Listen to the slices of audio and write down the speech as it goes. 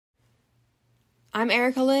I'm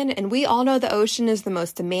Erica Lynn, and we all know the ocean is the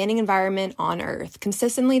most demanding environment on Earth,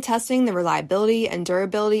 consistently testing the reliability and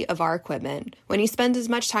durability of our equipment. When you spend as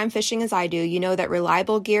much time fishing as I do, you know that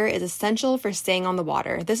reliable gear is essential for staying on the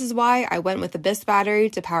water. This is why I went with Abyss Battery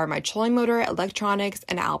to power my trolling motor, electronics,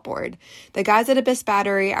 and outboard. The guys at Abyss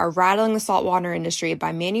Battery are rattling the saltwater industry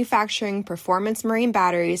by manufacturing performance marine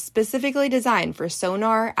batteries specifically designed for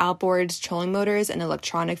sonar, outboards, trolling motors, and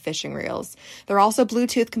electronic fishing reels. They're also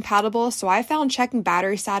Bluetooth compatible, so I found checking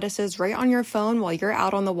battery statuses right on your phone while you're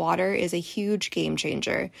out on the water is a huge game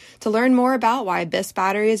changer. To learn more about why Abyss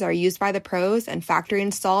batteries are used by the pros and factory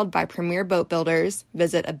installed by premier boat builders,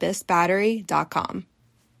 visit abyssbattery.com.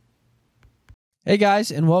 Hey guys,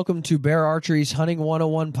 and welcome to Bear Archery's Hunting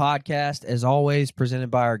 101 podcast, as always presented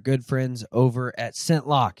by our good friends over at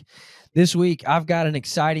ScentLok. This week, I've got an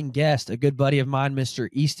exciting guest, a good buddy of mine, Mr.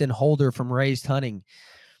 Easton Holder from Raised Hunting.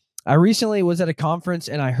 I recently was at a conference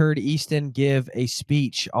and I heard Easton give a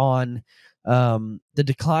speech on the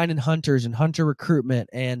decline in hunters and hunter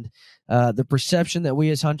recruitment and the perception that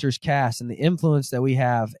we as hunters cast and the influence that we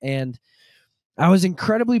have. And I was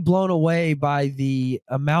incredibly blown away by the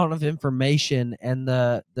amount of information and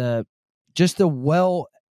the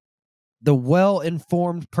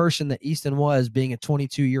well-informed person that Easton was, being a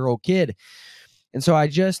 22-year-old kid. And so I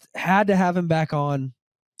just had to have him back on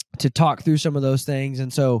to talk through some of those things.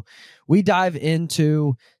 And so we dive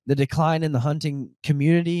into the decline in the hunting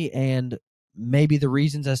community and maybe the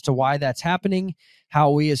reasons as to why that's happening,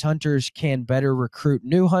 how we as hunters can better recruit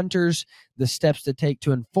new hunters, the steps to take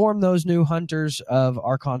to inform those new hunters of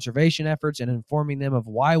our conservation efforts and informing them of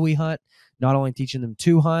why we hunt, not only teaching them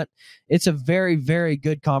to hunt. It's a very, very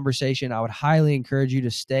good conversation. I would highly encourage you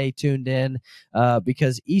to stay tuned in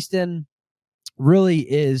because Easton really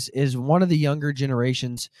is one of the younger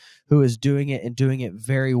generations who is doing it and doing it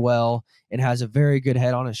very well and has a very good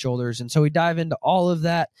head on his shoulders. And so we dive into all of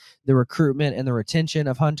that, the recruitment and the retention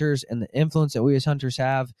of hunters and the influence that we as hunters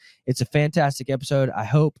have. It's a fantastic episode. I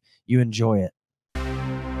hope you enjoy it.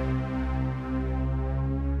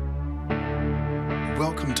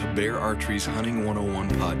 Welcome to Bear Archery's Hunting 101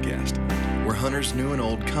 podcast, where hunters new and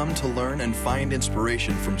old come to learn and find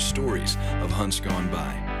inspiration from stories of hunts gone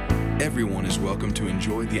by. Everyone is welcome to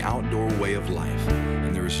enjoy the outdoor way of life,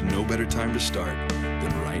 and there is no better time to start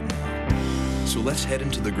than right now. So let's head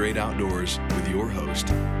into the great outdoors with your host,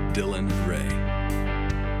 Dylan Ray.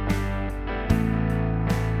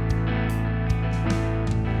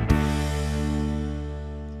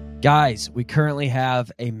 Guys, we currently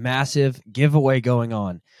have a massive giveaway going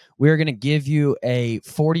on. We're going to give you a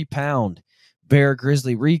 40-pound Bear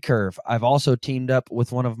Grizzly recurve. I've also teamed up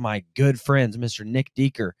with one of my good friends, Mr. Nick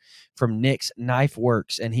Deeker from Nick's Knife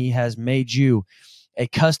Works, and he has made you a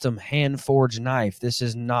custom hand-forged knife. This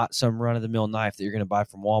is not some run-of-the-mill knife that you're going to buy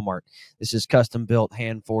from Walmart. This is custom-built,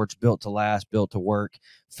 hand-forged, built to last, built to work.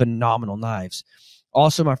 Phenomenal knives.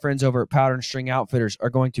 Also, my friends over at Powder and String Outfitters are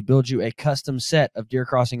going to build you a custom set of Deer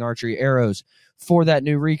Crossing Archery arrows for that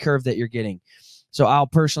new recurve that you're getting. So I'll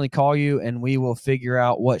personally call you, and we will figure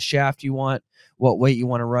out what shaft you want, what weight you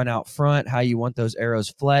want to run out front, how you want those arrows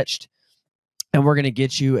fletched, and we're going to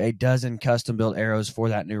get you a dozen custom-built arrows for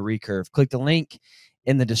that new recurve. Click the link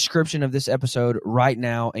in the description of this episode right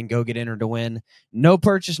now and go get entered to win. No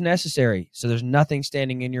purchase necessary, so there's nothing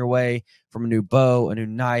standing in your way from a new bow, a new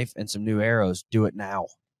knife, and some new arrows. Do it now.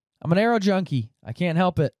 I'm an arrow junkie. I can't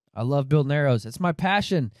help it. I love building arrows. It's my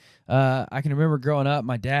passion. I can remember growing up,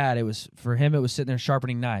 my dad, it was sitting there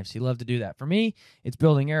sharpening knives. He loved to do that. For me, it's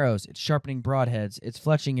building arrows. It's sharpening broadheads. It's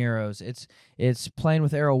fletching arrows. It's playing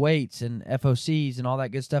with arrow weights and FOCs and all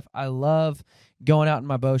that good stuff. I love going out in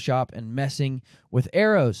my bow shop and messing with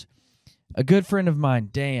arrows. A good friend of mine,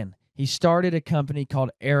 Dan, he started a company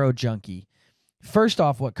called Arrow Junkie. First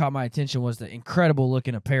off, what caught my attention was the incredible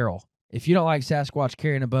looking apparel. If you don't like Sasquatch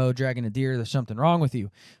carrying a bow, dragging a deer, there's something wrong with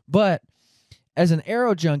you. But as an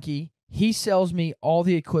arrow junkie, he sells me all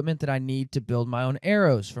the equipment that I need to build my own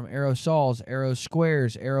arrows, from arrow saws, arrow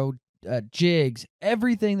squares, arrow jigs,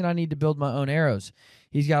 everything that I need to build my own arrows.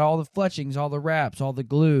 He's got all the fletchings, all the wraps, all the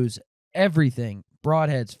glues, everything,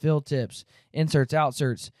 broadheads, fill tips, inserts,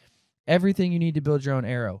 outserts, everything you need to build your own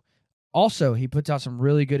arrow. Also, he puts out some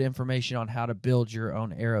really good information on how to build your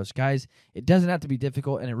own arrows. Guys, it doesn't have to be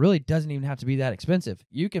difficult, and it really doesn't even have to be that expensive.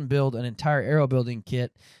 You can build an entire arrow building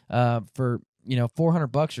kit for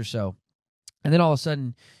 $400 or so. And then all of a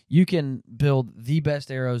sudden, you can build the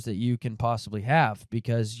best arrows that you can possibly have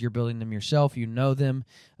because you're building them yourself. You know them.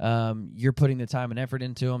 You're putting the time and effort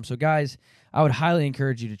into them. So, guys, I would highly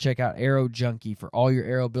encourage you to check out Arrow Junkie for all your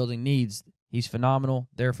arrow building needs. He's phenomenal.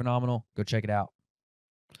 They're phenomenal. Go check it out.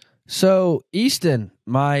 So, Easton,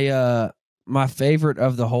 my my favorite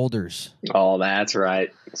of the holders. Oh, that's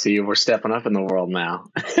right. See, we're stepping up in the world now.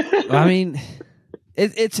 I mean,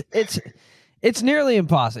 it's nearly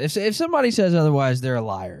impossible. If somebody says otherwise, they're a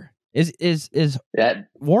liar. Is that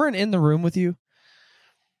Warren in the room with you?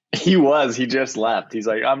 he was. He just left. He's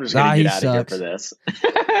like, I'm just going to get out of here for this.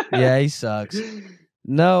 Yeah, he sucks.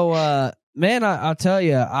 No, man, I'll tell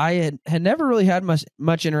you, I had never really had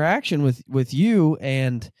much interaction with you,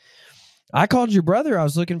 and I called your brother. I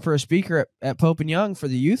was looking for a speaker at Pope and Young for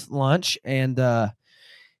the youth lunch, and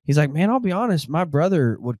he's like, man, I'll be honest, my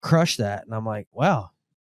brother would crush that. And I'm like, wow,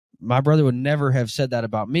 my brother would never have said that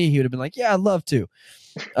about me. He would have been like, yeah, I'd love to.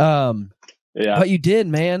 Yeah. But you did,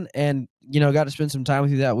 man, and got to spend some time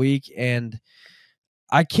with you that week, and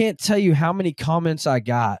I can't tell you how many comments I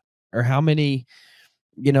got or how many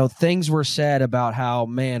things were said about how,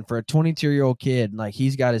 man, for a 22-year-old kid, like,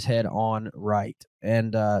 he's got his head on right.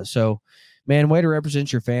 And so, man, way to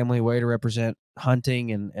represent your family, way to represent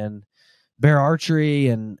hunting and bear archery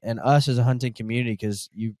and us as a hunting community, because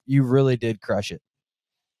you really did crush it.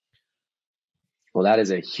 Well, that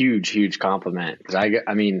is a huge, huge compliment. Because I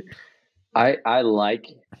can't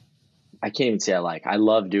even say I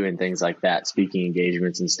love doing things like that, speaking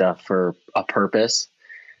engagements and stuff for a purpose.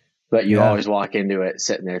 But you always walk into it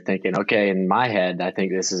sitting there thinking, okay, in my head, I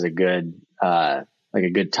think this is a good, a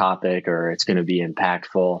good topic, or it's going to be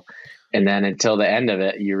impactful. And then until the end of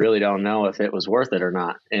it, you really don't know if it was worth it or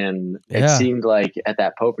not. And it seemed like at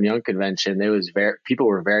that Pope and Young convention, people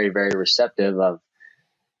were very, very receptive of,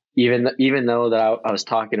 even though that I was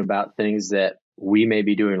talking about things that we may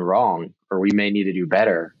be doing wrong or we may need to do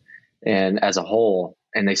better, and as a whole,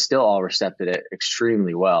 and they still all accepted it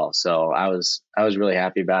extremely well. So I was really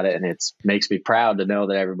happy about it, and it makes me proud to know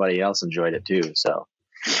that everybody else enjoyed it too. So,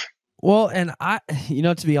 well, and I,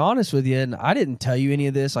 to be honest with you, and I didn't tell you any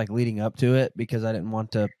of this leading up to it because I didn't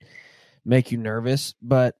want to make you nervous.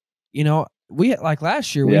 But we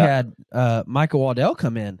last year we had Michael Waddell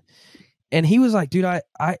come in, and he was like, "Dude,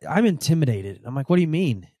 I'm intimidated." I'm like, "What do you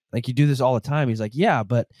mean? Like, you do this all the time?" He's like, "Yeah,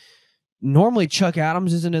 but normally Chuck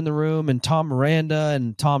Adams isn't in the room, and Tom Miranda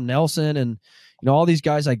and Tom Nelson and all these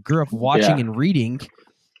guys I grew up watching and reading.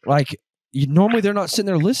 Normally they're not sitting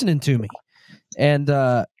there listening to me." And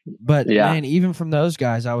but man, even from those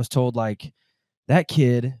guys, I was told that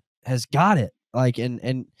kid has got it.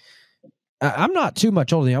 And I'm not too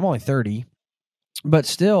much older than you. I'm only 30, but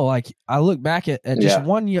still, I look back at just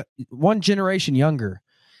one generation younger,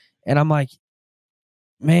 and I'm like,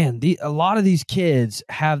 man, a lot of these kids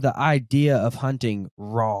have the idea of hunting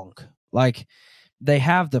wrong. They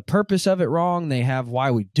have the purpose of it wrong. They have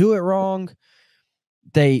why we do it wrong.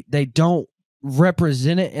 They don't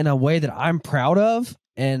represent it in a way that I'm proud of.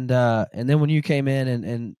 And then when you came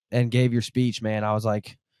in and gave your speech, man, I was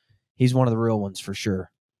like, he's one of the real ones for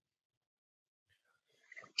sure.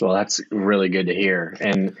 Well, that's really good to hear.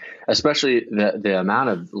 And especially the amount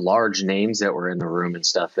of large names that were in the room and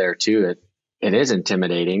stuff there too. It is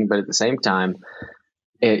intimidating, but at the same time,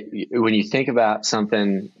 when you think about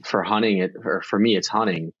something for hunting, or for me, it's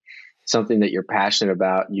hunting, something that you're passionate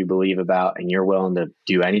about, you believe about, and you're willing to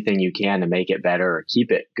do anything you can to make it better or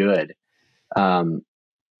keep it good.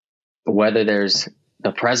 Whether there's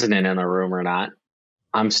the president in the room or not,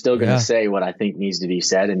 I'm still going to say what I think needs to be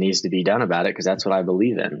said and needs to be done about it, because that's what I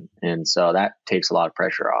believe in. And so that takes a lot of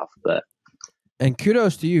pressure off. And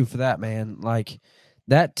kudos to you for that, man.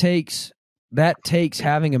 That takes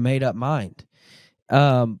having a made up mind.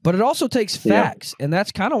 But it also takes facts. And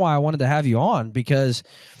that's kind of why I wanted to have you on, because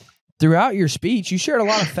throughout your speech, you shared a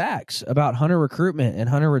lot of facts about hunter recruitment and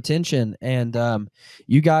hunter retention. And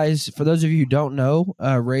you guys, for those of you who don't know,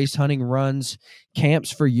 Raised Hunting runs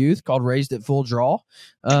camps for youth called Raised at Full Draw,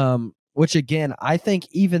 which, again, I think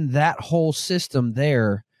even that whole system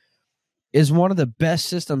there is one of the best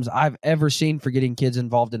systems I've ever seen for getting kids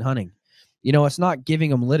involved in hunting. It's not giving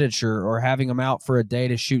them literature or having them out for a day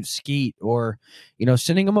to shoot skeet or,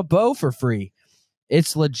 sending them a bow for free.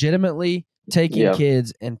 It's legitimately taking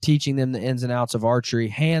kids and teaching them the ins and outs of archery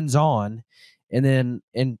hands-on, and then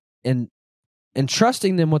and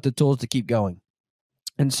trusting them with the tools to keep going.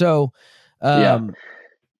 And so that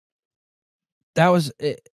was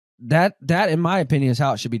it. That in my opinion is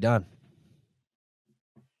how it should be done.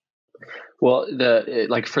 Well,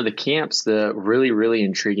 for the camps, the really, really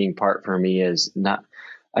intriguing part for me is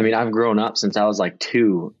I've grown up since I was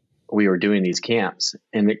 2, we were doing these camps.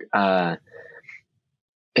 And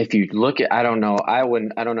if you look at, I don't know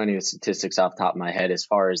any of the statistics off the top of my head as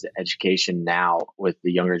far as the education now with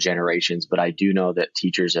the younger generations, but I do know that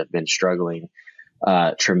teachers have been struggling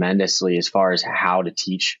tremendously as far as how to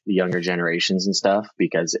teach the younger generations and stuff,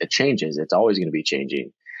 because it changes. It's always going to be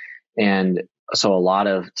changing. And so a lot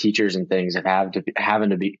of teachers and things having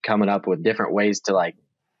to be coming up with different ways to like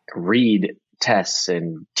read tests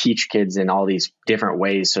and teach kids in all these different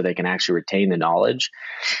ways so they can actually retain the knowledge.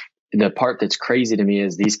 The part that's crazy to me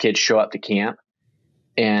is these kids show up to camp,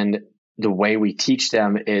 and the way we teach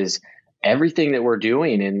them is everything that we're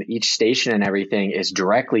doing in each station and everything is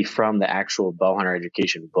directly from the actual Bowhunter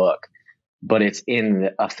Education book, but it's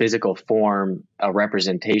in a physical form, a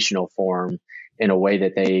representational form, in a way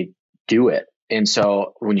that they do it. And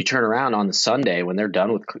so when you turn around on the Sunday, when they're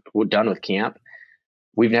done with camp,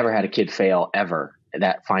 we've never had a kid fail ever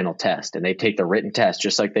that final test. And they take the written test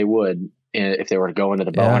just like they would if they were to go into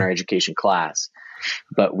the Bowhunter Education class.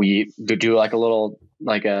 But we do like a little,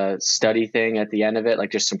 like a study thing at the end of it,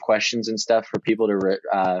 like just some questions and stuff for people to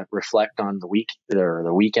reflect on the week or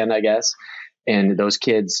the weekend, I guess. And those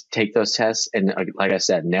kids take those tests. And like I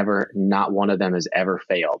said, not one of them has ever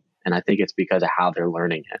failed. And I think it's because of how they're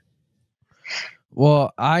learning it.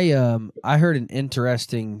 Well, I heard an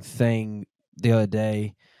interesting thing the other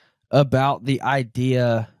day about the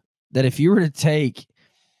idea that if you were to take,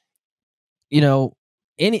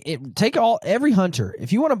 every hunter,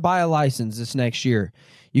 if you want to buy a license this next year,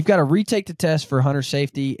 you've got to retake the test for hunter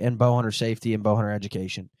safety and bow hunter safety and bow hunter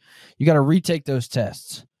education. You got to retake those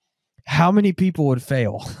tests. How many people would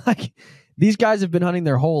fail? Like, these guys have been hunting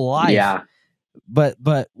their whole life. Yeah. But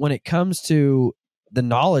when it comes to the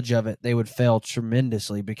knowledge of it, they would fail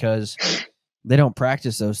tremendously because they don't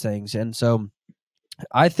practice those things. And so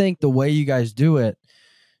I think the way you guys do it,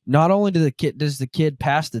 not only does the kid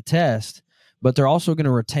pass the test, but they're also going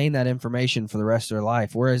to retain that information for the rest of their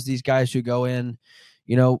life. Whereas these guys who go in,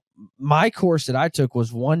 my course that I took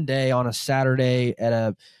was one day on a Saturday at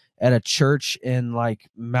a church in like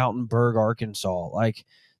Mountain Berg, Arkansas, like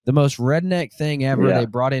the most redneck thing ever. Yeah. They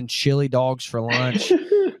brought in chili dogs for lunch.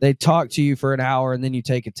 They talk to you for an hour and then you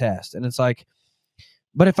take a test. And it's like,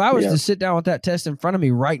 but if I was to sit down with that test in front of me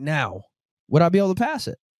right now, would I be able to pass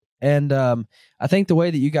it? And I think the way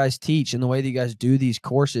that you guys teach and the way that you guys do these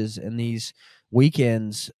courses and these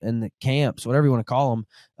weekends and the camps, whatever you want to call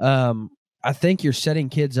them, I think you're setting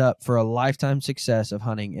kids up for a lifetime success of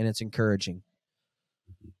hunting, and it's encouraging.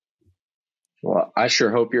 Well, I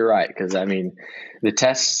sure hope you're right, because I mean, the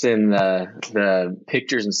tests and the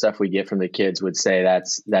pictures and stuff we get from the kids would say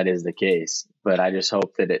that is the case. But I just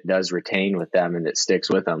hope that it does retain with them and it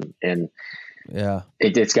sticks with them. And yeah,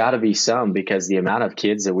 it's got to be some, because the amount of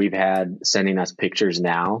kids that we've had sending us pictures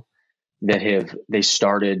now that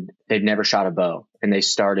they've never shot a bow, and they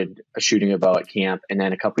started shooting a bow at camp, and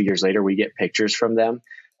then a couple years later we get pictures from them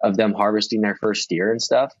of them harvesting their first deer and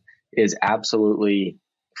stuff, is absolutely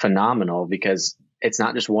phenomenal, because it's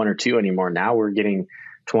not just one or two anymore. Now we're getting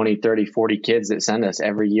 20, 30, 40 kids that send us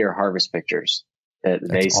every year harvest pictures.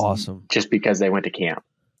 That's awesome. Just because they went to camp.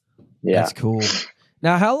 Yeah. That's cool.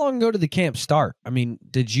 Now, how long ago did the camp start? I mean,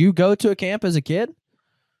 did you go to a camp as a kid?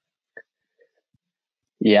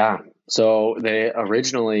 Yeah. So they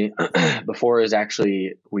originally, before it was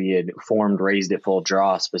actually, we had formed Raised at Full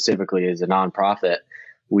Draw specifically as a nonprofit.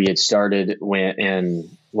 We had started in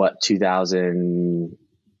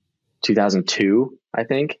 2002, I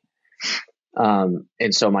think. And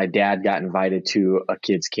so my dad got invited to a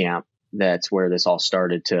kids camp. That's where this all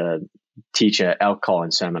started, to teach an elk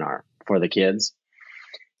calling seminar for the kids.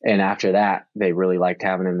 And after that, they really liked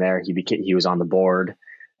having him there. He was on the board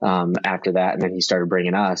after that, and then he started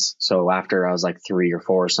bringing us. So after I was like 3 or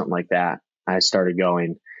 4 or something like that, I started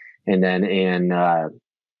going. And then in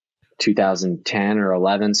 2010 or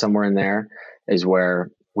 11, somewhere in there, is where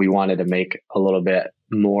we wanted to make a little bit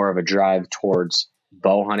more of a drive towards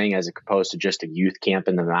bow hunting as opposed to just a youth camp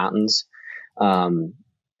in the mountains.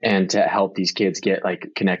 And to help these kids get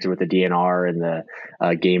like connected with the DNR and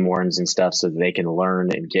the game wardens and stuff, so that they can learn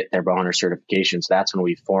and get their bow hunter certifications. That's when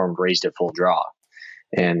we formed Raised at Full Draw.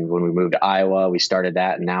 And when we moved to Iowa, we started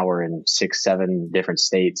that, and now we're in 6-7 different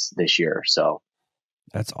states this year. So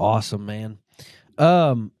that's awesome, man.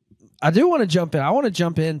 I do want to jump in. I want to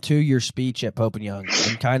jump into your speech at Pope and Young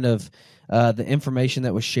and kind of the information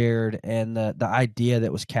that was shared and the idea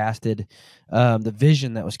that was casted, the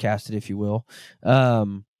vision that was casted, if you will.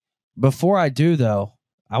 Before I do, though,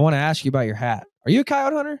 I want to ask you about your hat. Are you a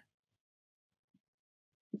coyote hunter?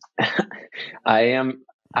 I am.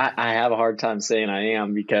 I have a hard time saying I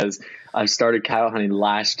am, because I started coyote hunting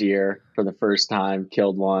last year for the first time,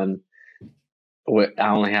 killed one. I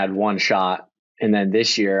only had one shot. And then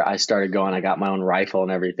this year I started going, I got my own rifle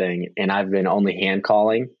and everything, and I've been only hand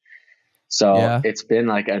calling. So It's been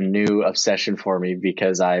like a new obsession for me,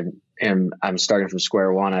 because I'm starting from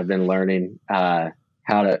square one. I've been learning how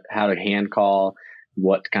to hand call,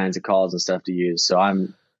 what kinds of calls and stuff to use. So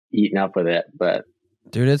I'm eaten up with it. But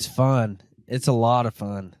dude, it's fun. It's a lot of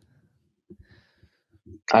fun.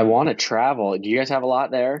 I want to travel. Do you guys have a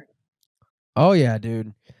lot there? Oh yeah,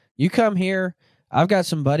 dude. You come here. I've got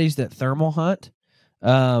some buddies that thermal hunt.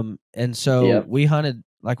 And so we hunted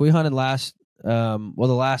last the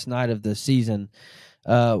last night of the season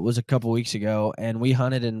was a couple weeks ago, and we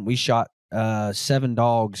hunted and we shot 7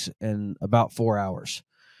 dogs in about 4 hours.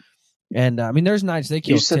 And I mean, there's nights they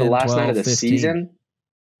kill. You said 10, the last 12, night of the 15. season?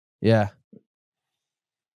 Yeah.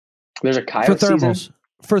 There's a coyote season?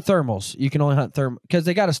 For thermals, you can only hunt because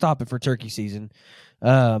they got to stop it for turkey season.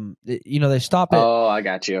 They stop it. Oh, I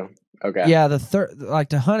got you. Okay. Yeah,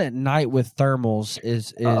 to hunt at night with thermals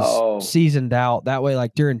is seasoned out. That way,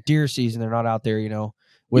 like during deer season, they're not out there,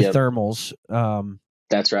 with thermals.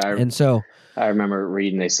 That's right. And so I remember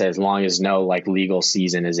reading they say as long as no like legal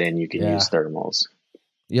season is in, you can use thermals.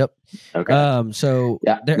 Yep. Okay. So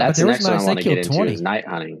that's the next one I want to get into is night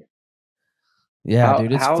hunting. Yeah,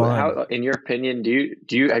 dude, it's fun. How, in your opinion,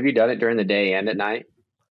 have you done it during the day and at night?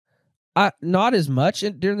 Not as much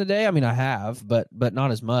during the day. I mean, I have, but not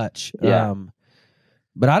as much. Yeah.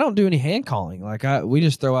 But I don't do any hand calling. Like we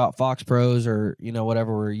just throw out Fox Pros or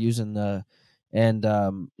whatever we're using the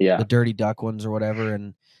dirty duck ones or whatever,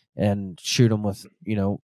 and shoot them with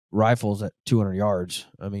rifles at 200 yards.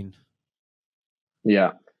 I mean,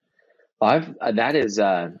 yeah. I've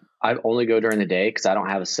only go during the day because I don't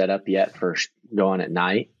have a setup yet for going at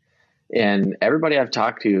night. And everybody I've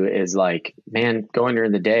talked to is like, man, going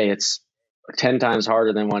during the day, it's 10 times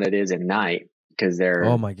harder than what it is at night because they're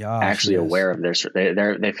actually aware of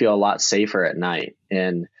they feel a lot safer at night.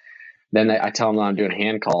 And then I tell them that I'm doing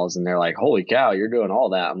hand calls and they're like, holy cow, you're doing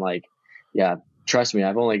all that. I'm like, yeah, trust me,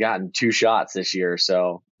 I've only gotten 2 shots this year.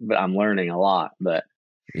 But I'm learning a lot, but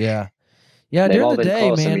yeah, during the day,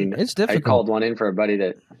 close. Man, I mean, it's difficult. I called one in for a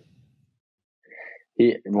buddy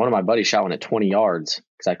one of my buddies shot one at 20 yards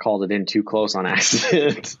because I called it in too close on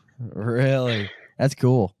accident. Really? That's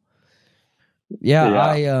cool.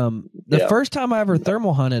 Yeah. The first time I ever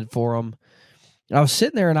thermal hunted for them, I was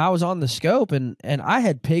sitting there and I was on the scope and I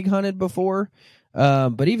had pig hunted before.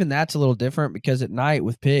 But even that's a little different because at night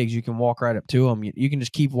with pigs, you can walk right up to them. You can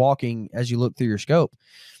just keep walking as you look through your scope.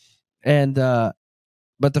 And,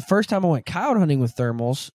 but the first time I went coyote hunting with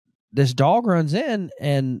thermals, this dog runs in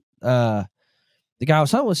and, the guy I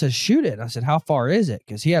was hunting with says, shoot it. And I said, how far is it?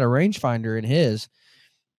 Because he had a rangefinder in his.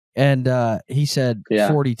 And he said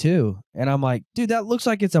 42. And I'm like, dude, that looks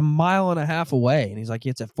like it's 1.5 miles away. And he's like,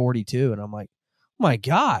 it's at 42. And I'm like, oh my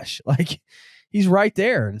gosh, like he's right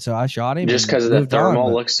there. And so I shot him. Just because the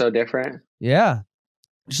thermal looks so different? Yeah.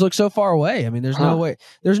 Just looks so far away. I mean, there's no way.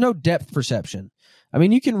 There's no depth perception. I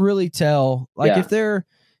mean, you can really tell, like if they're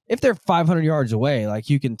 500 yards away, like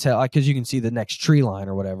you can tell, like, because you can see the next tree line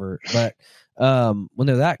or whatever. But when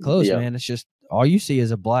they're that close, man, it's just all you see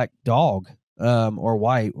is a black dog or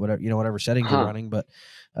white, whatever whatever settings you're running. But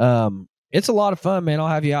it's a lot of fun, man. I'll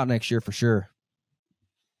have you out next year for sure.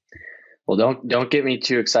 Well, don't get me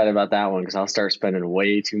too excited about that one because I'll start spending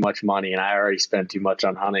way too much money, and I already spent too much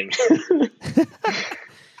on hunting.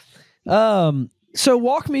 So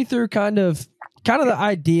walk me through kind of the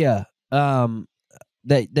idea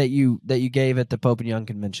that you gave at the Pope and Young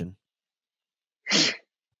convention.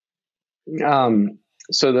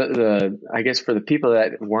 So the I guess for the people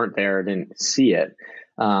that weren't there, didn't see it,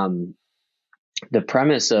 the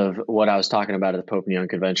premise of what I was talking about at the Pope and Young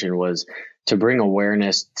convention was to bring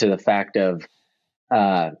awareness to the fact of,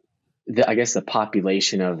 I guess the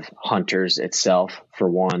population of hunters itself, for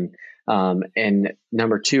one, and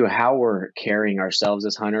number two, how we're carrying ourselves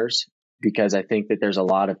as hunters, because I think that there's a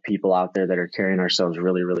lot of people out there that are carrying ourselves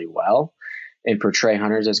really, really well and portray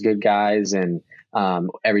hunters as good guys, and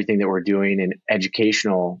everything that we're doing and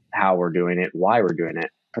educational, how we're doing it, why we're doing it.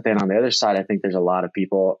 But then on the other side, I think there's a lot of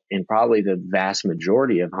people, and probably the vast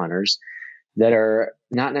majority of hunters, that are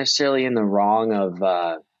not necessarily in the wrong of,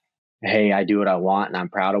 hey, I do what I want and I'm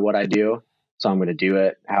proud of what I do, so I'm going to do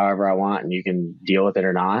it however I want and you can deal with it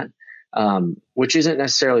or not, which isn't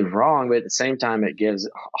necessarily wrong, but at the same time, it gives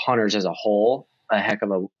hunters as a whole a heck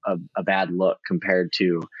of a bad look compared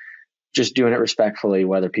to just doing it respectfully,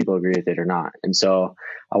 whether people agree with it or not. And so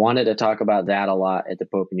I wanted to talk about that a lot at the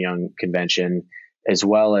Pope and Young convention, as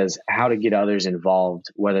well as how to get others involved,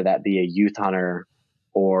 whether that be a youth hunter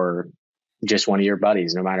or just one of your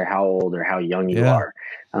buddies, no matter how old or how young you are.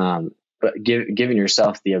 But giving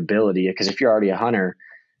yourself the ability, because if you're already a hunter,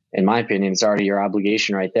 in my opinion, it's already your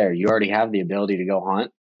obligation right there. You already have the ability to go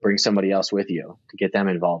hunt, bring somebody else with you to get them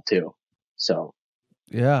involved too. So,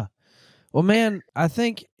 yeah. Well, man, I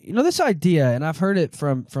think, this idea, and I've heard it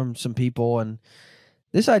from some people, and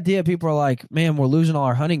this idea, people are like, man, we're losing all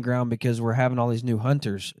our hunting ground because we're having all these new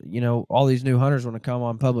hunters. All these new hunters want to come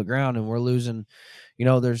on public ground, and we're losing,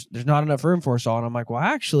 there's not enough room for us all. And I'm like, well,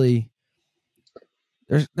 actually,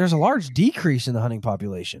 there's a large decrease in the hunting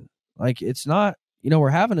population. Like, it's not, we're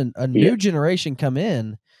having a new generation come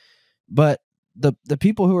in, but the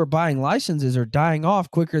people who are buying licenses are dying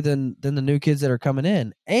off quicker than the new kids that are coming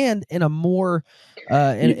in, and in a more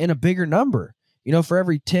in a bigger number. For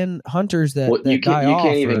every 10 hunters that you die off,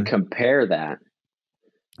 can't even compare that.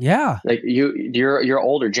 Yeah, like your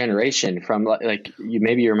older generation, from like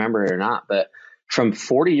maybe you remember it or not, but from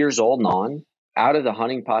 40 years old and on, out of the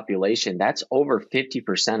hunting population, that's over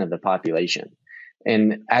 50% of the population.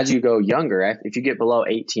 And as you go younger, if you get below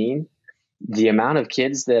 18, the amount of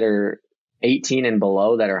kids that are 18 and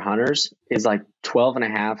below that are hunters is like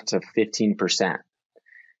 12.5 to 15%.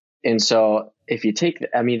 And so if you take,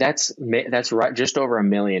 that's right, just over 1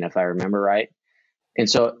 million, if I remember right. And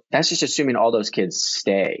so that's just assuming all those kids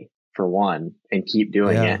stay, for one, and keep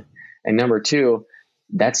doing it. And number two,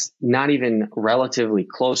 that's not even relatively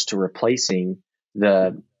close to replacing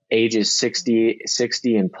the ages 60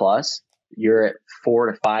 and plus. You're at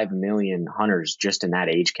 4 to 5 million hunters just in that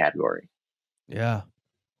age category. Yeah.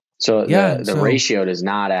 So the ratio does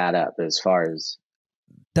not add up as far as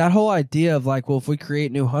that whole idea of like, well, if we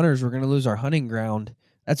create new hunters, we're going to lose our hunting ground.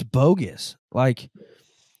 That's bogus. Like,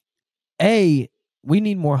 we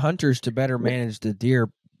need more hunters to better manage the deer.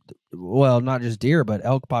 Well, not just deer, but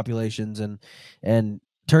elk populations and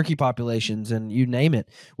turkey populations, and you name it.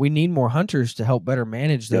 We need more hunters to help better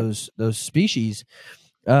manage those species.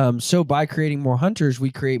 So by creating more hunters, we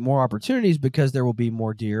create more opportunities because there will be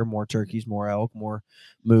more deer, more turkeys, more elk, more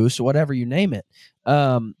moose, whatever you name it.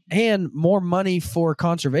 And more money for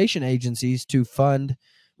conservation agencies to fund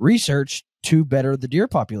research to better the deer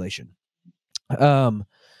population. But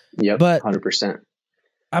 100%.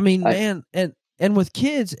 Man, and with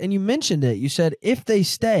kids, and you mentioned it, you said if they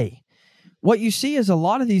stay, what you see is a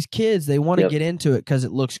lot of these kids, they want to get into it because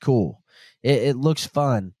it looks cool. It looks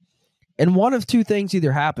fun. And one of two things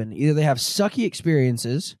either happen. Either they have sucky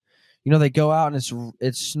experiences, they go out and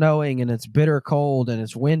it's snowing and it's bitter cold and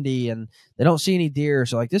it's windy and they don't see any deer.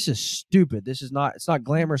 So like, this is stupid. It's not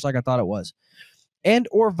glamorous like I thought it was. And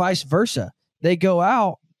or vice versa. They go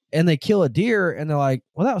out and they kill a deer and they're like,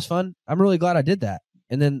 well, that was fun. I'm really glad I did that.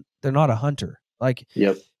 And then they're not a hunter. Like,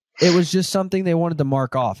 it was just something they wanted to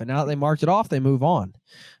mark off. And now that they marked it off, they move on.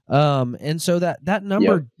 And so that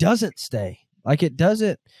number doesn't stay. Like, it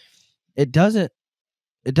doesn't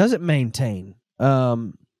maintain.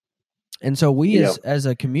 And so we as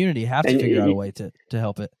a community have to figure out a way to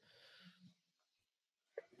help it.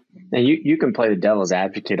 And you can play the devil's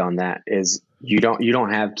advocate on that. Is you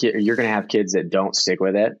don't have kids, you're going to have kids that don't stick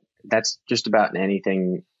with it. That's just about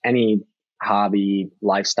anything, any hobby,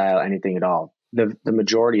 lifestyle, anything at all. The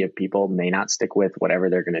majority of people may not stick with whatever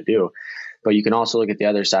they're going to do. But you can also look at the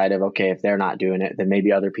other side of, okay, if they're not doing it, then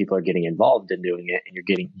maybe other people are getting involved in doing it and you're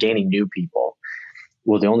gaining new people.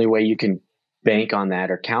 Well, the only way you can bank on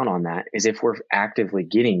that or count on that is if we're actively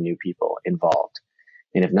getting new people involved.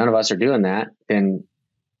 And if none of us are doing that, then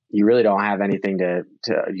you really don't have anything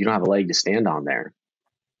you don't have a leg to stand on there.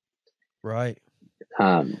 Right.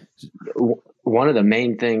 One of the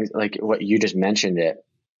main things, like what you just mentioned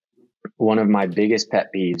one of my biggest pet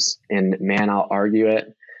peeves, and man, I'll argue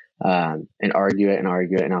it, and argue it,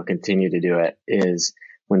 and I'll continue to do it, is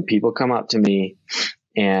when people come up to me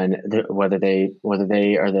and whether they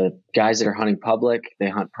are the guys that are hunting public, they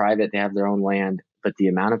hunt private, they have their own land, but the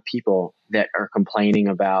amount of people that are complaining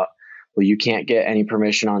about, well, you can't get any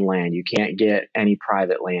permission on land, you can't get any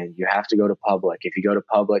private land, you have to go to public. If you go to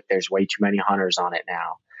public, there's way too many hunters on it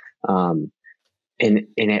now. And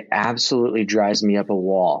it absolutely drives me up a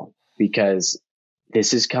wall, because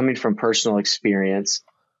this is coming from personal experience.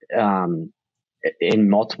 In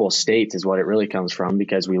multiple states is what it really comes from,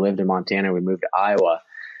 because we lived in Montana, we moved to Iowa.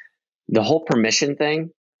 The whole permission thing,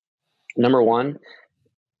 number one,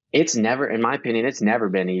 in my opinion, it's never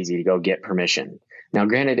been easy to go get permission. Now,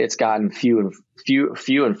 granted, it's gotten few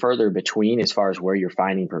and further between as far as where you're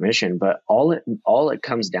finding permission, but all it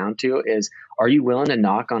comes down to is, are you willing to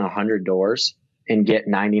knock on 100 doors and get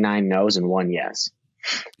 99 no's and 1 yes?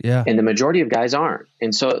 Yeah. And the majority of guys aren't.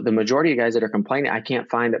 And so the majority of guys that are complaining, I can't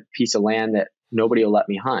find a piece of land that nobody will let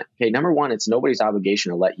me hunt. Okay. Number one, it's nobody's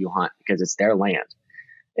obligation to let you hunt because it's their land.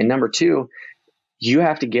 And number two, you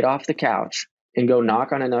have to get off the couch and go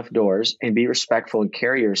knock on enough doors and be respectful and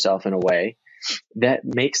carry yourself in a way that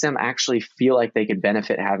makes them actually feel like they could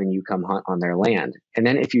benefit having you come hunt on their land. And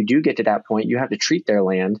then if you do get to that point, you have to treat their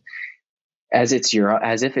land as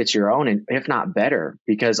if it's your own, and if not better,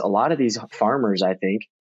 because a lot of these farmers, I think,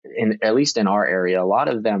 at least in our area, a lot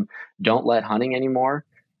of them don't let hunting anymore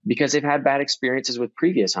because they've had bad experiences with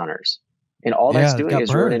previous hunters, and all that's doing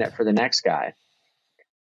is ruining it for the next guy.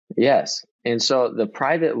 Yes. And so the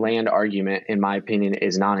private land argument, in my opinion,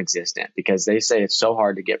 is non-existent, because they say it's so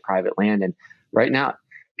hard to get private land. And right now,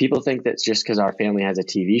 people think that just because our family has a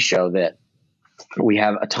TV show that we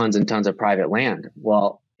have tons and tons of private land.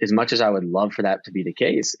 Well, as much as I would love for that to be the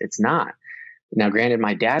case, it's not. Now, granted,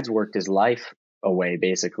 my dad's worked his life away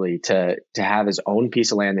basically to have his own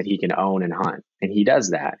piece of land that he can own and hunt. And he does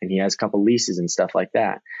that. And he has a couple leases and stuff like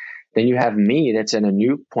that. Then you have me that's in a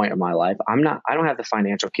new point of my life. I don't have the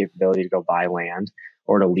financial capability to go buy land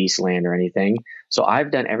or to lease land or anything. So I've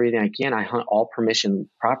done everything I can. I hunt all permission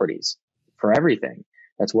properties for everything.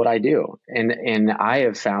 That's what I do. And I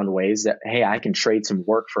have found ways that, hey, I can trade some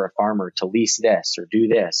work for a farmer to lease this or do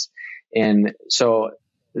this. And so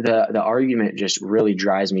the argument just really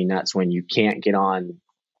drives me nuts when you can't get on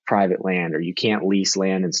private land or you can't lease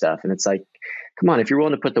land and stuff. And it's like, come on, if you're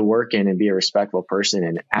willing to put the work in and be a respectful person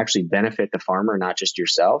and actually benefit the farmer, not just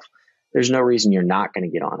yourself, there's no reason you're not going to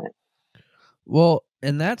get on it. Well,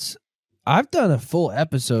 and I've done a full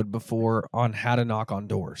episode before on how to knock on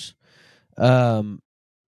doors. And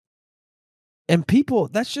people,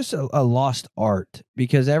 that's just a lost art,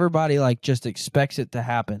 because everybody just expects it to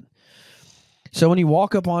happen. So when you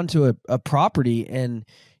walk up onto a property and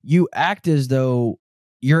you act as though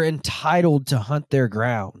you're entitled to hunt their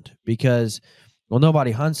ground because, well,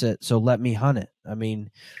 nobody hunts it, so let me hunt it. I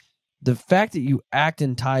mean, the fact that you act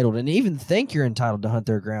entitled and even think you're entitled to hunt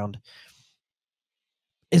their ground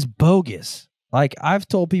is bogus. I've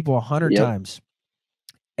told people 100 times,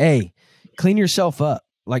 hey, clean yourself up.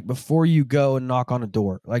 Before you go and knock on a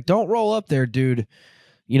door, don't roll up there, dude.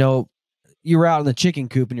 You were out in the chicken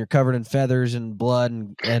coop and you're covered in feathers and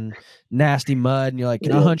blood and nasty mud. And you're like,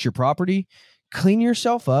 can I hunt your property? Clean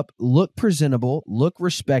yourself up, look presentable, look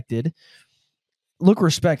respected, look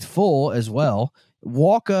respectful as well.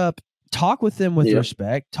 Walk up, talk with them with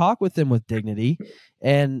respect, talk with them with dignity.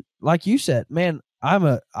 And like you said, man,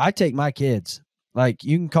 I take my kids.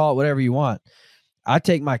 You can call it whatever you want. I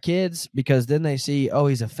take my kids because then they see, oh,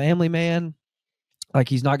 he's a family man.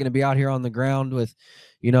 He's not going to be out here on the ground with,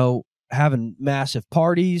 having massive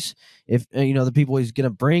parties. If, the people he's going to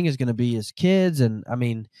bring is going to be his kids. And I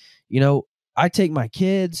mean, I take my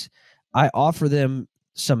kids, I offer them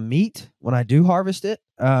some meat when I do harvest it.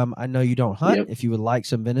 I know you don't hunt. If you would like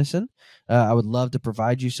some venison, I would love to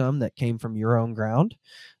provide you some that came from your own ground.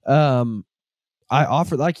 I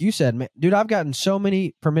offer, like you said, man, dude, I've gotten so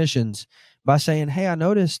many permissions by saying, hey, I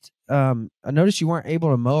noticed you weren't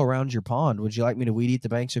able to mow around your pond. Would you like me to weed eat the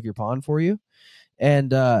banks of your pond for you?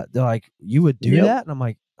 And they're like, you would do that? And I'm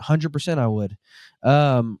like, 100% I would.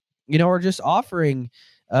 Or just offering,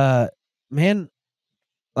 man,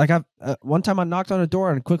 one time I knocked on a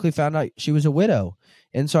door and quickly found out she was a widow.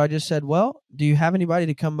 And so I just said, well, do you have anybody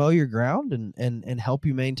to come mow your ground and help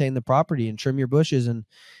you maintain the property and trim your bushes? And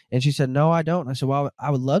she said, no, I don't. And I said, well, I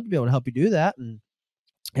would love to be able to help you do that.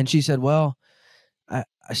 And she said, well, I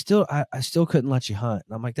still couldn't let you hunt.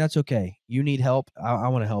 And I'm like, that's okay. You need help. I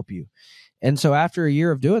want to help you. And so after a year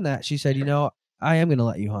of doing that, she said, I am going to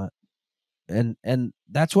let you hunt. And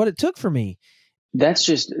that's what it took for me. That's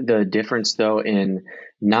just the difference though in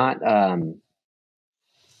not, I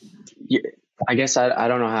guess I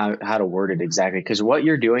don't know how to word it exactly, because what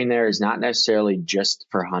you're doing there is not necessarily just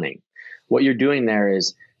for hunting. What you're doing there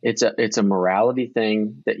is it's a morality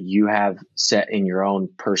thing that you have set in your own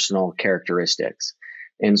personal characteristics.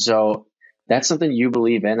 And so that's something you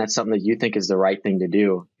believe in. That's something that you think is the right thing to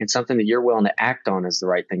do, and something that you're willing to act on as the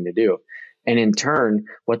right thing to do. And in turn,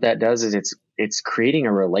 what that does is it's creating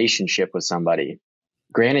a relationship with somebody.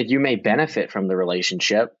 Granted, you may benefit from the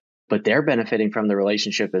relationship, but they're benefiting from the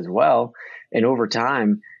relationship as well. And over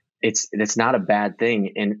time, it's not a bad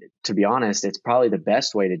thing. And to be honest, it's probably the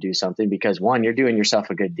best way to do something, because one, you're doing yourself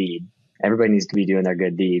a good deed. Everybody needs to be doing their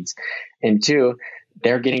good deeds. And two,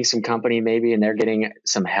 they're getting some company maybe, and they're getting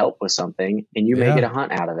some help with something, and you may get a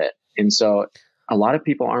hunt out of it. And so a lot of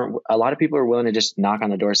people are willing to just knock on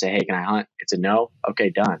the door and say, hey, can I hunt? It's a no. Okay,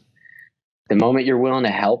 done. The moment you're willing to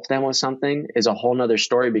help them with something is a whole nother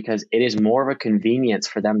story, because it is more of a convenience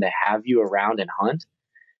for them to have you around and hunt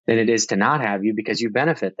than it is to not have you, because you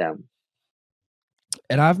benefit them.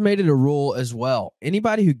 And I've made it a rule as well.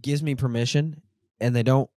 Anybody who gives me permission and they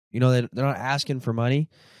don't, they're not asking for money,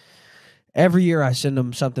 every year I send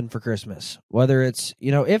them something for Christmas. Whether it's,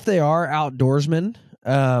 if they are outdoorsmen,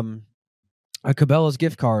 a Cabela's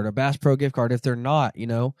gift card, a Bass Pro gift card. If they're not,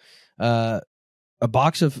 a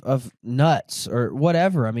box of nuts or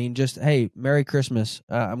whatever. I mean, just, hey, Merry Christmas.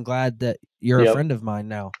 I'm glad that you're a friend of mine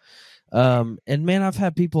now. And man, I've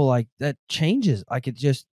had people like that changes. Like it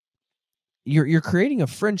just, you're creating a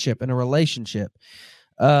friendship and a relationship.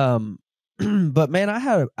 But man, I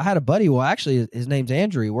had a buddy. Well, actually, his name's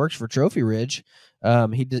Andrew. He works for Trophy Ridge.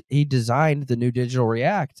 He designed the new Digital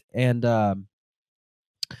React, and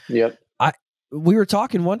we were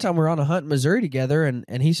talking one time. We were on a hunt in Missouri together,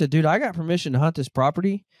 and he said, "Dude, I got permission to hunt this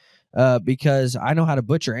property because I know how to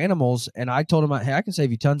butcher animals." And I told him, "Hey, I can save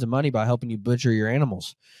you tons of money by helping you butcher your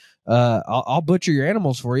animals. I'll butcher your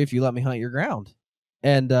animals for you if you let me hunt your ground."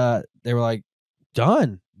 And they were like,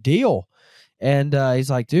 "Done, deal." And he's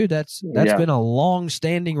like, "Dude, that's been a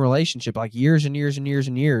long-standing relationship, like years and years and years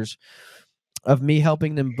and years of me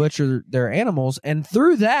helping them butcher their animals." And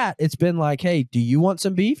through that, it's been like, "Hey, do you want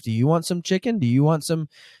some beef? Do you want some chicken? Do you want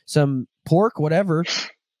some pork, whatever,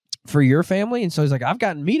 for your family?" And so he's like, "I've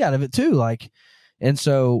gotten meat out of it too." Like, and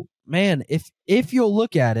so, man, if you'll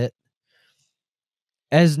look at it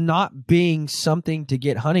as not being something to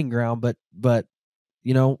get hunting ground, but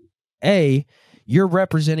you know, you're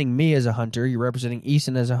representing me as a hunter. You're representing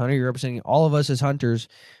Easton as a hunter. You're representing all of us as hunters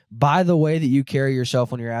by the way that you carry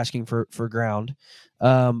yourself when you're asking for ground.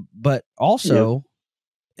 But also,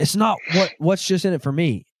 it's not what's just in it for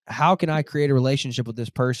me. How can I create a relationship with this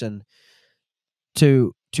person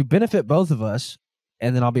to benefit both of us,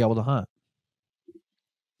 and then I'll be able to hunt?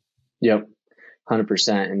 Yep,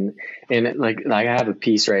 100%. And like I have a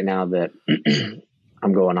piece right now that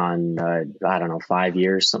I'm going on, I don't know, 5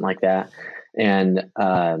 years, something like that. And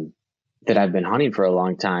that I've been hunting for a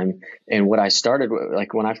long time. And what I started,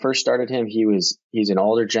 like when I first started him, he's an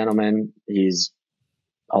older gentleman. He's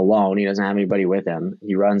alone. He doesn't have anybody with him.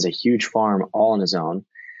 He runs a huge farm all on his own.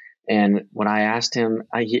 And when I asked him,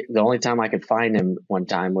 the only time I could find him one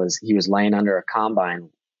time was he was laying under a combine,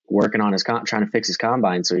 working on his trying to fix his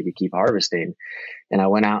combine so he could keep harvesting. And I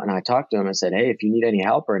went out and I talked to him and said, "Hey, if you need any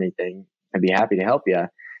help or anything, I'd be happy to help you."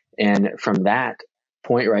 And from that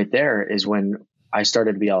point right there is when I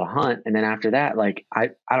started to be able to hunt. And then after that, like, I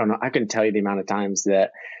don't know, I couldn't tell you the amount of times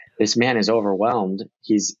that this man is overwhelmed.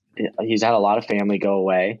 He's had a lot of family go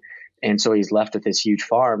away. And so he's left with this huge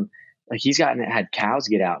farm. Like he's had cows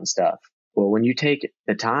get out and stuff. Well, when you take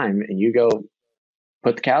the time and you go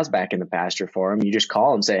put the cows back in the pasture for him, you just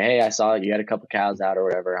call him, say, "Hey, I saw you had a couple cows out or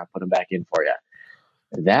whatever. I put them back in for you."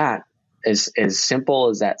 That is, as simple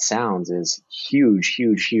as that sounds, is huge,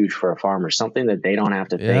 huge, huge for a farmer. Something that they don't have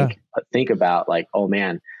to think about, like, "Oh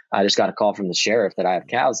man, I just got a call from the sheriff that I have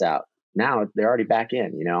cows out." Now they're already back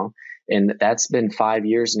in, you know? And that's been 5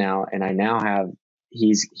 years now. And I now have,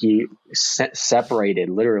 he separated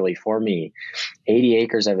literally for me 80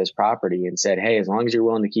 acres of his property and said, "Hey, as long as you're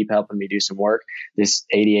willing to keep helping me do some work, this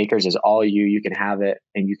 80 acres is all you can have it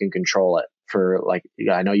and you can control it for, like,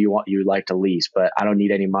 I know you like to lease, but I don't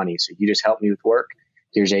need any money. So you just help me with work.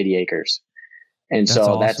 Here's 80 acres. And that's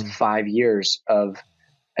so awesome. That's 5 years of,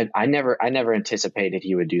 I never anticipated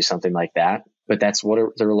he would do something like that, but that's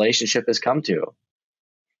what the relationship has come to.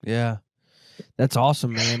 Yeah. That's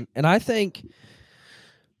awesome, man. And I think,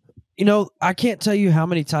 you know, I can't tell you how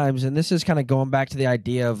many times, and this is kind of going back to the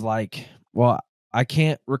idea of like, well, I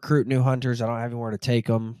can't recruit new hunters. I don't have anywhere to take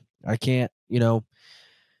them. I can't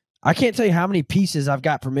tell you how many pieces I've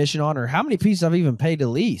got permission on or how many pieces I've even paid to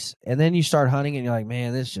lease. And then you start hunting and you're like,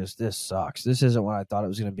 "Man, this sucks. This isn't what I thought it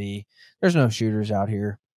was going to be. There's no shooters out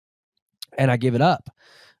here." And I give it up.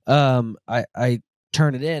 I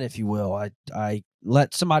turn it in, if you will. I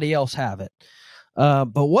let somebody else have it.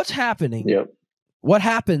 But what's happening? Yep. What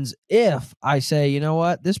happens if I say, "You know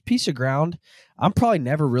what, this piece of ground, I'm probably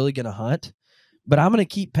never really going to hunt, but I'm going to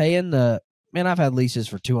keep paying man, I've had leases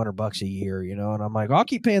for $200 a year, you know, and I'm like, I'll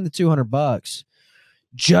keep paying the $200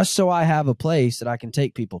 just so I have a place that I can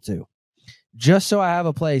take people to. Just so I have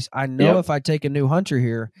a place. I know if I take a new hunter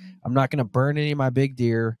here, I'm not going to burn any of my big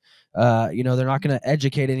deer. You know, they're not going to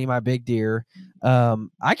educate any of my big deer.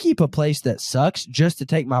 I keep a place that sucks just to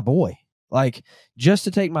take my boy, like just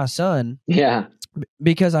to take my son. Yeah.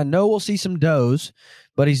 Because I know we'll see some does,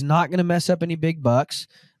 but he's not going to mess up any big bucks.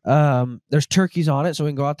 There's turkeys on it, so we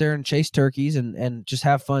can go out there and chase turkeys and just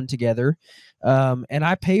have fun together. And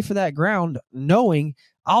I pay for that ground knowing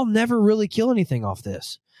I'll never really kill anything off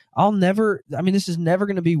this. This is never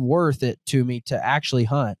going to be worth it to me to actually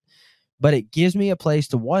hunt, but it gives me a place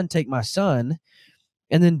to, one, take my son,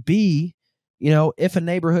 and then B, you know, if a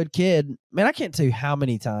neighborhood kid, man, I can't tell you how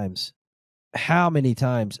many times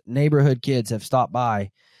neighborhood kids have stopped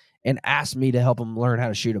by and asked me to help them learn how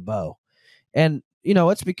to shoot a bow. And, you know,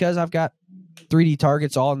 it's because I've got 3D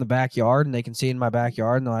targets all in the backyard, and they can see in my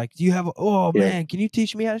backyard, and they're like, "Do you have? Oh man, can you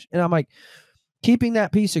teach me how to?" And I'm like, keeping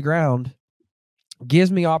that piece of ground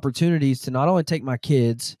gives me opportunities to not only take my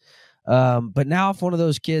kids, but now if one of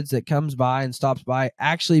those kids that comes by and stops by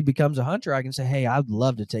actually becomes a hunter, I can say, "Hey, I'd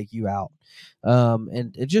love to take you out."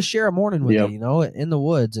 And just share a morning with you, in the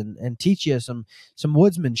woods and teach you some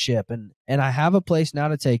woodsmanship. And I have a place now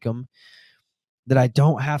to take them that I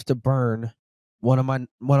don't have to burn one of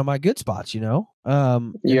my good spots, you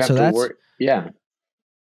have to work. Yeah.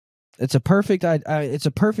 It's a perfect, it's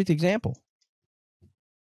a perfect example.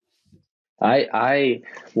 I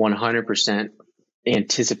 100%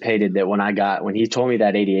 anticipated that when he told me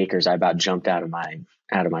that 80 acres, I about jumped out of my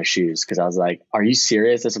shoes. Cause I was like, are you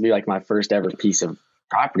serious? This will be like my first ever piece of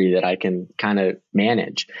property that I can kind of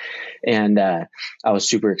manage. And, I was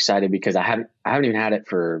super excited because I haven't even had it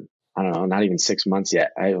for, I don't know, not even 6 months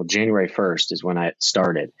yet. January 1st is when I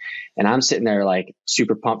started, and I'm sitting there like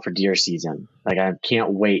super pumped for deer season. Like I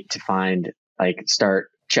can't wait to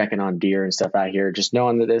start checking on deer and stuff out here, just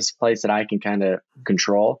knowing that this place that I can kind of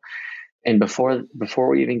control. And before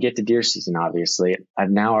we even get to deer season, obviously, I've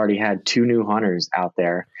now already had 2 new hunters out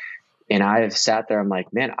there, and I have sat there. I'm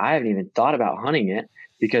like, man, I haven't even thought about hunting it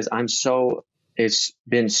because it's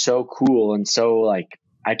been so cool. And so like,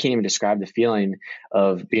 I can't even describe the feeling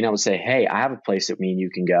of being able to say, hey, I have a place that me and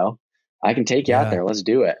you can go. I can take you out there. Let's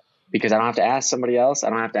do it. Because I don't have to ask somebody else.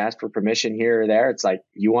 I don't have to ask for permission here or there. It's like,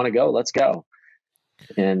 you want to go, let's go.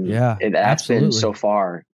 And that's been so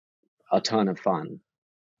far a ton of fun.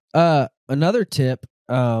 Another tip,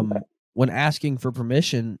 when asking for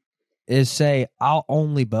permission is say, I'll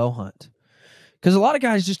only bow hunt. Because a lot of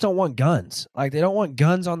guys just don't want guns. Like, they don't want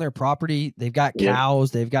guns on their property. They've got cows,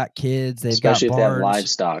 they've got kids, they've especially got barns. If they have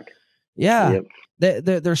livestock. Yeah.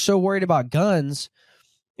 They're so worried about guns,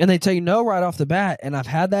 and they tell you no right off the bat. And I've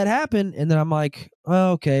had that happen. And then I'm like,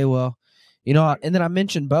 oh, okay, well, and then I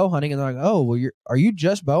mentioned bow hunting, and they're like, oh, well, are you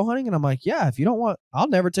just bow hunting? And I'm like, yeah, if you don't want, I'll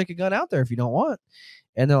never take a gun out there if you don't want.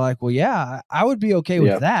 And they're like, well, yeah, I would be okay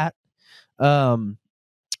with that.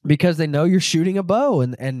 Because they know you're shooting a bow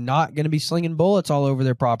and not going to be slinging bullets all over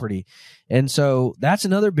their property. And so that's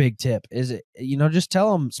another big tip is, just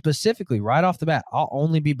tell them specifically right off the bat, I'll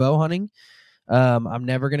only be bow hunting. I'm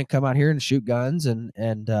never going to come out here and shoot guns. And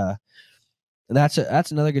that's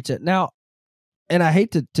another good tip. Now, and I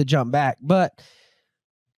hate to jump back, but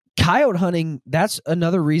coyote hunting, that's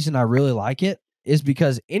another reason I really like it, is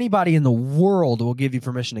because anybody in the world will give you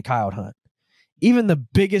permission to coyote hunt. Even the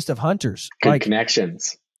biggest of hunters. Good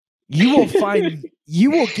connections. You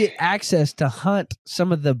will get access to hunt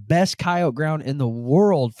some of the best coyote ground in the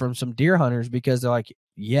world from some deer hunters, because they're like,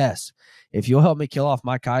 yes, if you'll help me kill off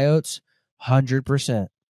my coyotes, 100%.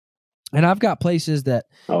 And I've got places that,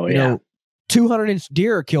 200-inch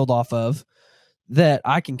deer are killed off of that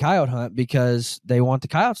I can coyote hunt because they want the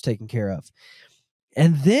coyotes taken care of.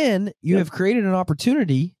 And then you have created an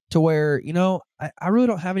opportunity to where, I really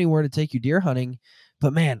don't have anywhere to take you deer hunting,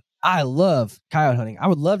 but man, I love coyote hunting. I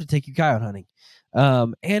would love to take you coyote hunting.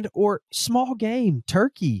 Or small game,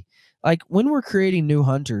 turkey. Like, when we're creating new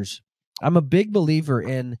hunters, I'm a big believer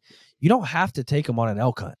in, you don't have to take them on an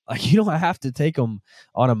elk hunt. Like, you don't have to take them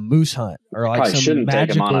on a moose hunt or like probably some shouldn't magical,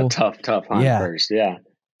 take them on a tough hunt first. Yeah.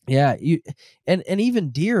 Yeah. And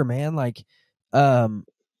even deer, man, like,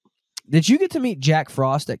 did you get to meet Jack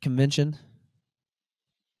Frost at convention?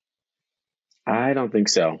 I don't think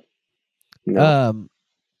so. No.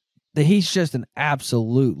 He's just an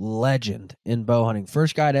absolute legend in bow hunting.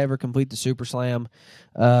 First guy to ever complete the Super Slam.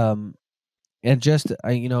 And just,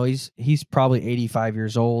 he's probably 85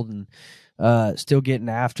 years old and still getting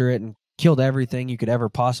after it, and killed everything you could ever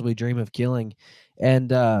possibly dream of killing.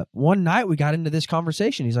 And one night we got into this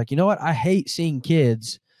conversation. He's like, you know what? I hate seeing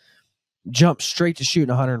kids jump straight to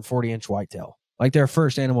shooting a 140-inch whitetail. Like, their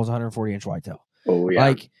first animal is a 140-inch whitetail. Oh, yeah.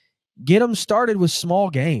 Like, get them started with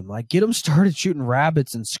small game. Like, get them started shooting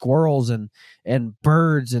rabbits and squirrels and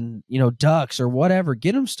birds and, ducks or whatever.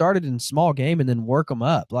 Get them started in small game and then work them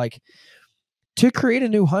up. Like, to create a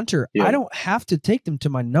new hunter, I don't have to take them to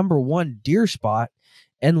my number one deer spot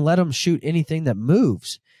and let them shoot anything that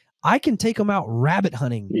moves. I can take them out rabbit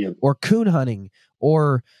hunting or coon hunting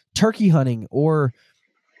or turkey hunting or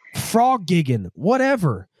frog gigging,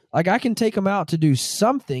 whatever. Like, I can take them out to do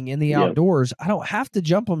something in the outdoors. I don't have to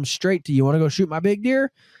jump them straight to, you want to go shoot my big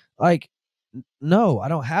deer? Like, no, I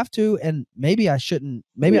don't have to. And maybe I shouldn't.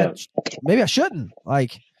 Maybe I shouldn't.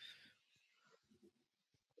 Like,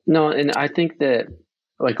 no. And I think that,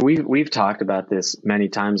 like, we've talked about this many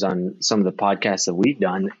times on some of the podcasts that we've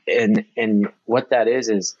done. And what that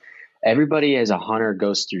is everybody as a hunter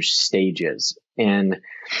goes through stages. And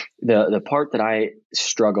the part that I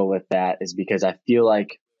struggle with that is because I feel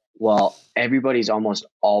like, well, everybody's almost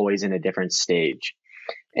always in a different stage.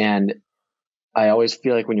 And I always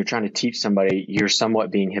feel like when you're trying to teach somebody, you're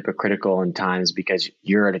somewhat being hypocritical in times because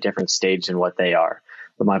you're at a different stage than what they are.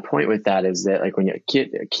 But my point with that is that, like, when you're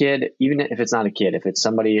a kid, even if it's not a kid, if it's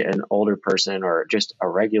somebody, an older person or just a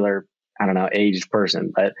regular, I don't know, aged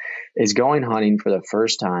person, but is going hunting for the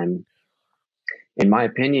first time, in my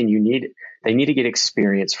opinion, they need to get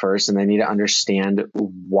experience first, and they need to understand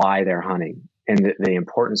why they're hunting and the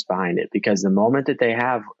importance behind it. Because the moment that they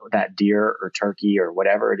have that deer or turkey or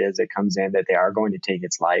whatever it is that comes in that they are going to take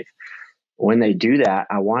its life, when they do that,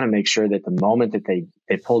 I want to make sure that the moment that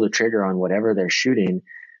they pull the trigger on whatever they're shooting,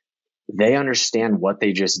 they understand what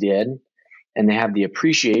they just did and they have the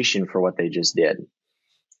appreciation for what they just did.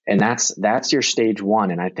 And that's your stage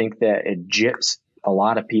one. And I think that it gyps a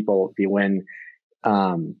lot of people when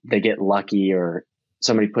they get lucky, or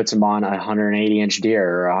somebody puts them on a 180-inch deer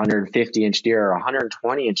or a 150-inch deer or a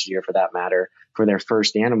 120-inch deer for that matter for their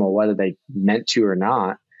first animal, whether they meant to or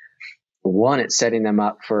not. One, it's setting them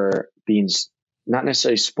up for being not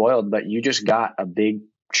necessarily spoiled, but you just got a big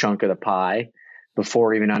chunk of the pie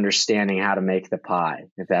before even understanding how to make the pie,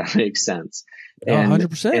 if that makes sense. And,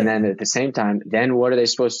 100%. And then at the same time, then what are they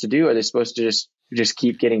supposed to do? Are they supposed to just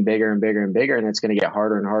keep getting bigger and bigger and bigger? And it's going to get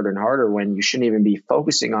harder and harder and harder when you shouldn't even be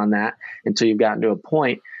focusing on that until you've gotten to a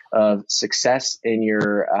point of success in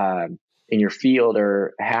your field,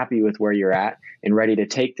 or happy with where you're at and ready to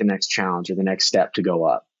take the next challenge or the next step to go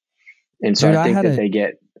up. And so I think that they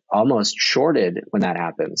get almost shorted when that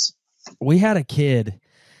happens. We had a kid,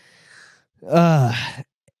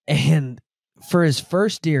 and for his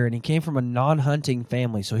first deer, and he came from a non-hunting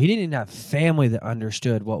family, so he didn't even have family that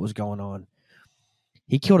understood what was going on.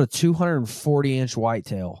 He killed a 240-inch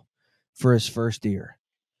whitetail for his first deer.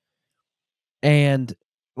 And,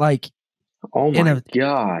 like, oh my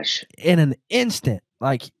gosh, in an instant,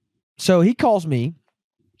 like, so he calls me.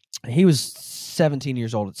 He was 16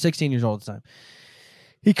 years old at the time.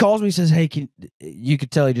 He calls me, says, "Hey, you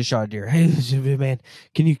could tell he just shot a deer. Hey, man,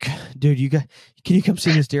 can you come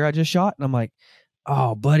see this deer I just shot?" And I'm like,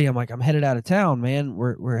 "Oh, buddy," I'm headed out of town, man.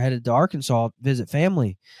 We're headed to Arkansas to visit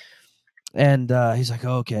family. And he's like,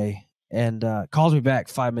 oh, "Okay." And calls me back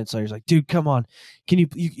 5 minutes later. He's like, "Dude, come on. Can you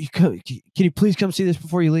please come see this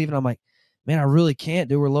before you leave?" And I'm like, "Man, I really can't,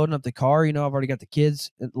 dude. We're loading up the car. I've already got the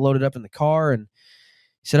kids loaded up in the car." And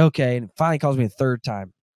he said, "Okay." And finally calls me a third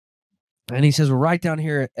time. And he says, "We're right down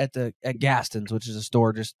here at Gaston's, which is a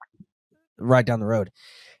store just right down the road."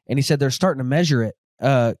 And he said, "They're starting to measure it.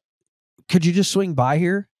 Could you just swing by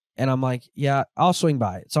here?" And I'm like, "Yeah, I'll swing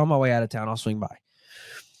by. It's on my way out of town. I'll swing by."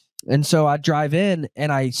 And so I drive in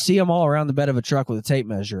and I see them all around the bed of a truck with a tape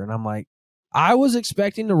measure. And I'm like, I was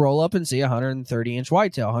expecting to roll up and see a 130-inch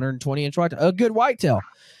whitetail, 120-inch whitetail, a good whitetail,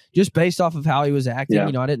 just based off of how he was acting.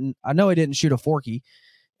 Yeah. I know he didn't shoot a forky.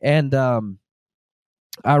 And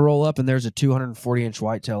I roll up and there's a 240-inch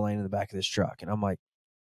whitetail laying in the back of this truck. And I'm like,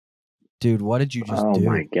 "Dude, what did you just do?"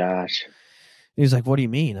 Oh my gosh. He's like, "What do you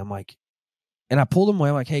mean?" I'm like, and I pulled him away.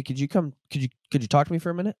 I'm like, "Hey, could you talk to me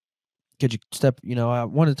for a minute? Could you step, I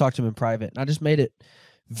wanted to talk to him in private." And I just made it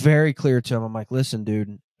very clear to him. I'm like, "Listen,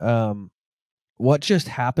 dude, what just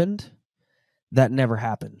happened, that never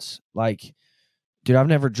happens. Like, dude, I've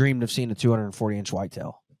never dreamed of seeing a 240-inch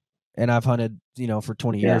whitetail. And I've hunted, for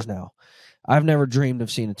 20 years now. I've never dreamed of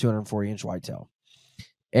seeing a 240-inch whitetail.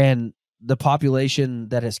 And the population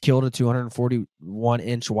that has killed a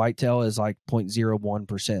 241-inch whitetail is like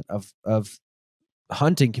 0.01% of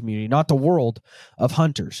hunting community, not the world of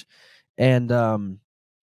hunters." And but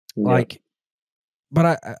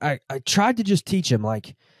I tried to just teach him,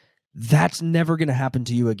 like, that's never going to happen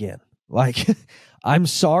to you again. Like, I'm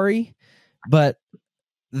sorry, but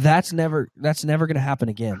that's never going to happen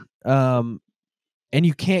again. And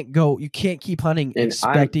you can't keep hunting and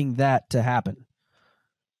expecting that to happen.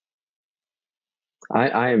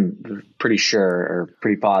 I'm pretty sure, or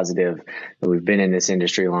pretty positive, that we've been in this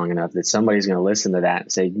industry long enough that somebody's going to listen to that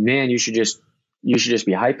and say, "Man, you should just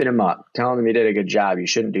be hyping him up, telling him he did a good job. You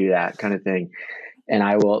shouldn't do that," kind of thing. And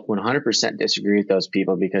I will 100% disagree with those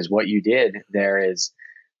people, because what you did there is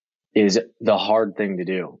the hard thing to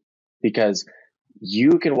do, because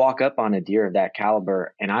you can walk up on a deer of that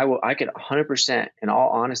caliber, and I could 100% in all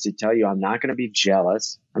honesty tell you, I'm not going to be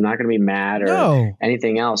jealous. I'm not going to be mad or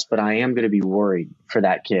anything else, but I am going to be worried for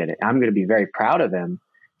that kid. I'm going to be very proud of him,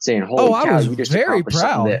 saying, "Holy cow, you just accomplished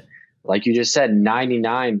something that," like you just said,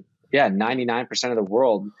 99% of the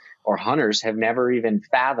world or hunters have never even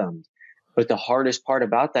fathomed. But the hardest part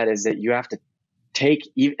about that is that you have to take,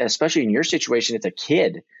 especially in your situation, it's a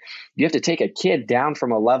kid. You have to take a kid down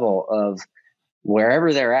from a level of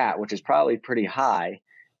wherever they're at, which is probably pretty high,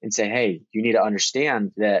 and say, hey, you need to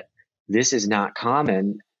understand that this is not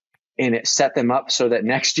common, and it set them up so that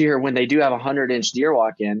next year when they do have a 100-inch deer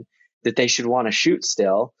walk in, that they should want to shoot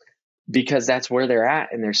still, because that's where they're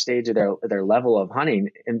at in their stage of their level of hunting.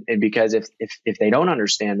 And because if they don't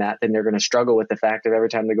understand that, then they're going to struggle with the fact of every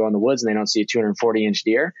time they go in the woods and they don't see a 240-inch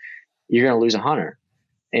deer, you're going to lose a hunter.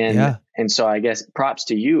 And so I guess props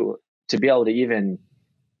to you to be able to even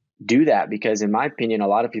do that, because in my opinion, a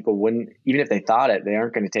lot of people wouldn't, even if they thought it, they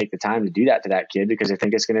aren't going to take the time to do that to that kid because they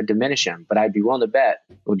think it's going to diminish him. But I'd be willing to bet.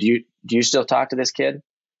 Well, do you still talk to this kid?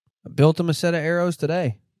 I built him a set of arrows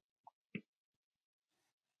today.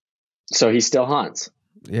 So he still hunts.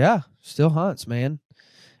 Yeah, still hunts, man.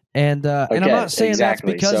 And and I'm not saying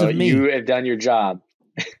exactly. that's because so of me. You have done your job.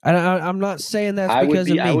 I'm not saying that's because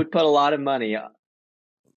of me. I would put a lot of money.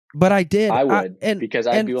 But I did. I would, because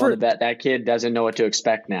I'd be willing to bet that kid doesn't know what to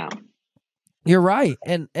expect now. You're right.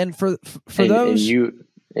 And for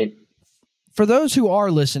those who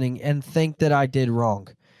are listening and think that I did wrong,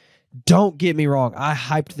 don't get me wrong. I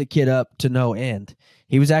hyped the kid up to no end.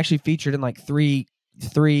 He was actually featured in like three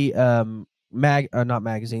not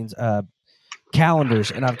magazines,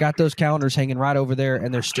 calendars, and I've got those calendars hanging right over there,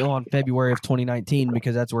 and they're still on February of 2019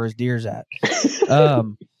 because that's where his deer's at.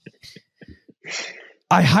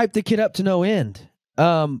 I hyped the kid up to no end.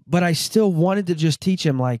 But I still wanted to just teach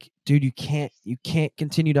him, like, dude, you can't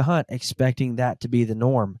continue to hunt expecting that to be the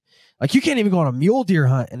norm. Like, you can't even go on a mule deer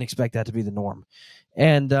hunt and expect that to be the norm.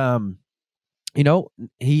 And you know,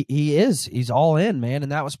 he's all in, man.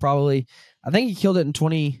 And that was probably, I think he killed it in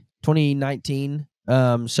 2019.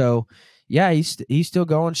 So yeah, he's still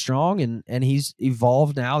going strong, and he's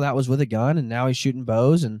evolved now. That was with a gun, and now he's shooting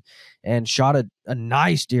bows and shot a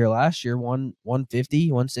nice deer last year,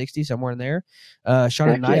 150, 160, somewhere in there. Shot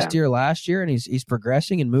a nice deer last year, and he's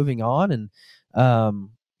progressing and moving on. And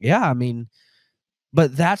yeah, I mean,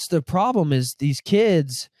 but that's the problem, is these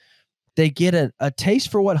kids, they get a taste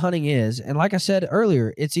for what hunting is. And like I said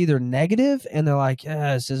earlier, it's either negative and they're like,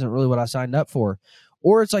 this isn't really what I signed up for.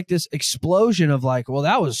 Or it's like this explosion of like, well,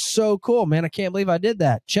 that was so cool, man. I can't believe I did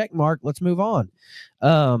that. Check mark. Let's move on.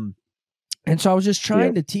 And so I was just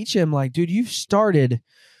trying to teach him, like, dude, you've started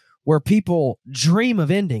where people dream of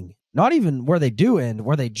ending, not even where they do end,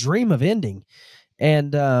 where they dream of ending.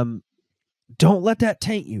 And don't let that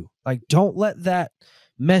taint you. Like, don't let that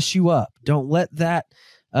mess you up. Don't let that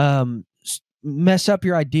mess up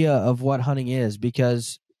your idea of what hunting is,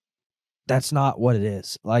 because that's not what it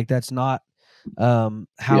is. Like, that's not how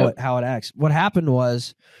it acts. What happened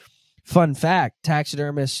was, fun fact,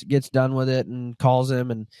 taxidermist gets done with it and calls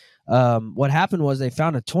him, and what happened was they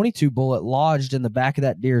found a 22 bullet lodged in the back of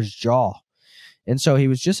that deer's jaw. And so he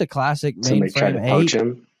was just a classic mainframe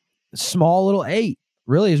 8, small little 8,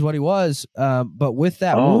 really is what he was. But with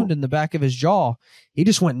that wound in the back of his jaw, he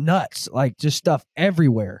just went nuts, like just stuff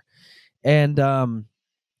everywhere. And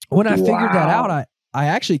when I figured that out, I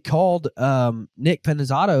actually called Nick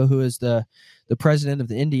Penizzato, who is the president of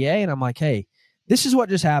the NDA, and I'm like, hey, this is what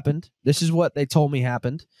just happened. This is what they told me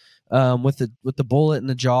happened with the bullet in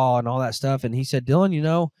the jaw and all that stuff. And he said, Dylan, you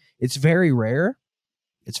know, it's very rare.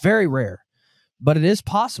 It's very rare. But it is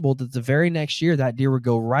possible that the very next year that deer would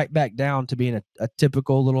go right back down to being a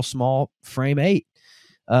typical little small frame 8.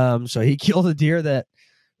 So he killed a deer that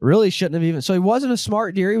really shouldn't have even. So he wasn't a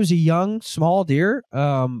smart deer. He was a young, small deer,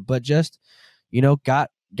 but just, you know, got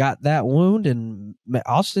that wound, and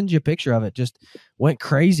I'll send you a picture of it. Just went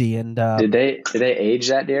crazy. And did they age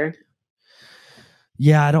that deer?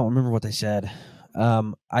 Yeah, I don't remember what they said.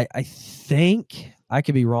 I think, I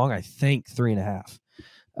could be wrong. I think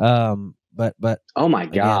 3.5. But oh my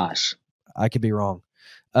gosh, again, I could be wrong.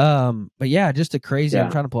 But yeah, just a crazy. I'm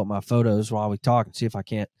trying to pull up my photos while we talk and see if I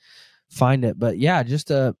can't find it. But yeah, just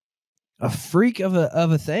a freak of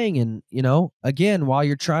a thing. And, you know, again, while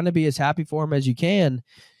you're trying to be as happy for him as you can,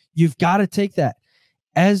 you've got to take that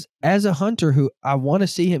as a hunter who I want to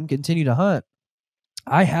see him continue to hunt.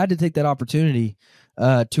 I had to take that opportunity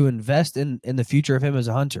to invest in the future of him as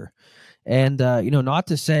a hunter. And, you know, not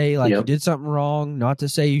to say like you did something wrong, not to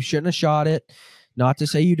say you shouldn't have shot it, not to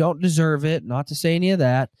say you don't deserve it, not to say any of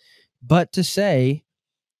that, but to say,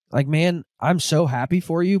 like, man, I'm so happy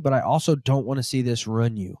for you, but I also don't want to see this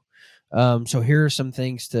ruin you. So here are some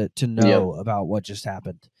things to know about what just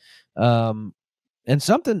happened. And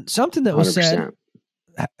something that was 100%. Said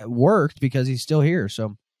worked because he's still here.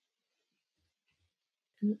 So.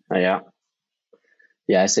 Yeah,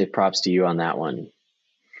 I say props to you on that one.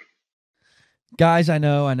 Guys, I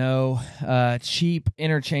know. Cheap,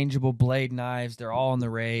 interchangeable blade knives, they're all in the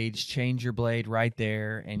rage. Change your blade right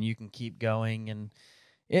there, and you can keep going. And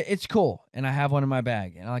it's cool. And I have one in my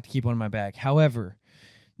bag, and I like to keep one in my bag. However,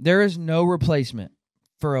 there is no replacement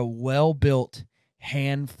for a well-built,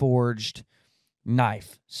 hand-forged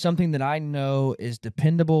knife. Something that I know is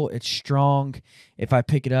dependable. It's strong. If I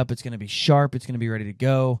pick it up, it's going to be sharp. It's going to be ready to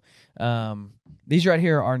go. These right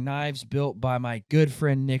here are knives built by my good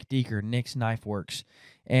friend Nick Deeker, Nick's Knife Works.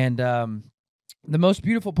 And the most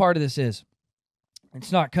beautiful part of this is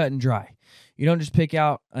it's not cut and dry. You don't just pick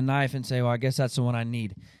out a knife and say, well, I guess that's the one I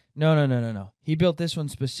need. No. He built this one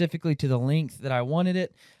specifically to the length that I wanted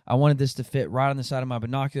it. I wanted this to fit right on the side of my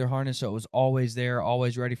binocular harness, so it was always there,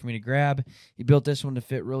 always ready for me to grab. He built this one to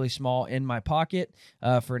fit really small in my pocket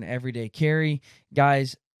for an everyday carry.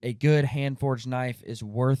 Guys, a good hand-forged knife is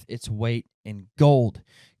worth its weight in gold.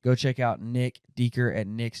 Go check out Nick Deeker at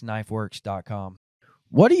nicksknifeworks.com.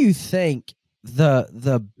 What do you think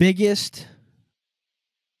the biggest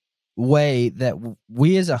way that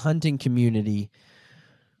we as a hunting community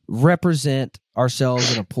represent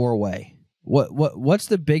ourselves in a poor way? What's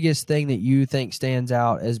the biggest thing that you think stands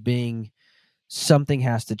out as being something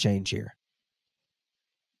has to change here?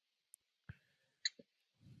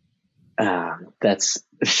 That's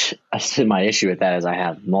my issue with that is I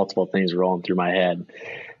have multiple things rolling through my head.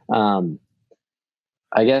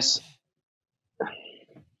 I guess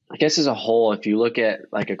as a whole, if you look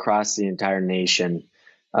at like across the entire nation,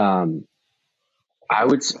 I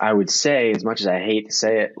would say, as much as I hate to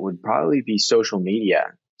say it, would probably be social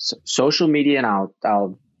media. So, social media, and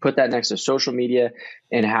I'll put that next to social media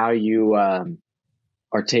and how you are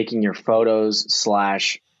taking your photos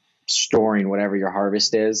 / storing whatever your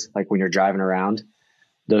harvest is, like when you're driving around.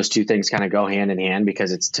 Those two things kind of go hand in hand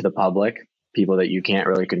because it's to the public, people that you can't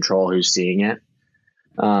really control who's seeing it.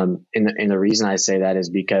 And the reason I say that is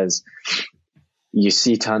because you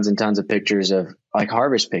see tons and tons of pictures of like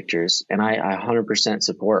harvest pictures, and I 100%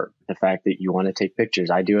 support the fact that you want to take pictures.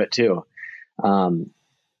 I do it too.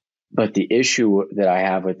 But the issue that I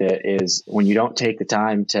have with it is when you don't take the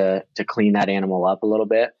time to clean that animal up a little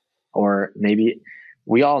bit, or maybe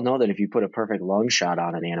we all know that if you put a perfect lung shot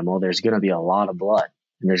on an animal, there's going to be a lot of blood,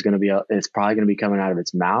 and it's probably going to be coming out of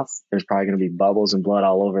its mouth. There's probably going to be bubbles and blood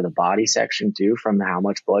all over the body section too, from how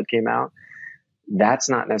much blood came out. That's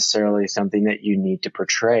not necessarily something that you need to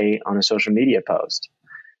portray on a social media post.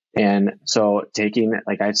 And so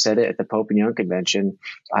like I said it at the Pope and Young convention,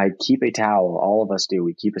 I keep a towel. All of us do.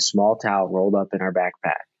 We keep a small towel rolled up in our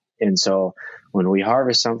backpack. And so when we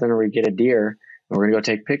harvest something or we get a deer and we're going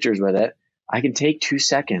to go take pictures with it, I can take 2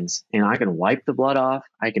 seconds and I can wipe the blood off.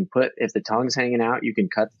 I can if the tongue's hanging out, you can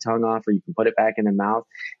cut the tongue off, or you can put it back in the mouth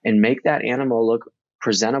and make that animal look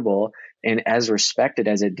presentable and as respected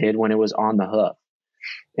as it did when it was on the hoof.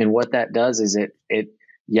 And what that does is it's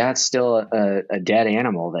still a dead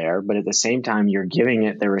animal there, but at the same time, you're giving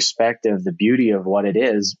it the respect of the beauty of what it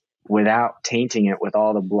is without tainting it with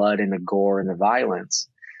all the blood and the gore and the violence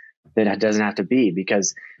that it doesn't have to be,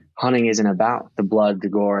 because hunting isn't about the blood, the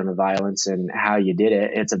gore, and the violence and how you did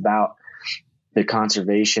it. It's about the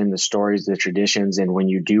conservation, the stories, the traditions. And when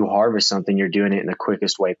you do harvest something, you're doing it in the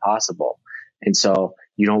quickest way possible. And so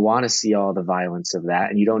you don't want to see all the violence of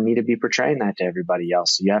that, and you don't need to be portraying that to everybody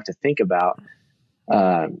else. So you have to think about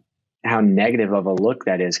how negative of a look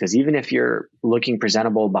that is, because even if you're looking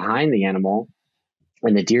presentable behind the animal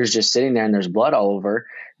and the deer's just sitting there and there's blood all over,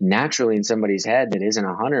 naturally in somebody's head that isn't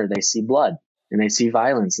a hunter, they see blood and they see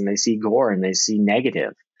violence and they see gore and they see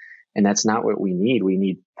negative. And that's not what we need. We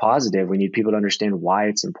need positive. We need people to understand why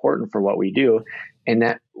it's important for what we do, and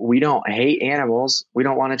that we don't hate animals. We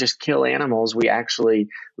don't want to just kill animals. We actually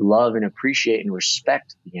love and appreciate and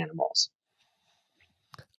respect the animals.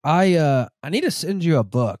 I need to send you a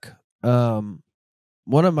book. One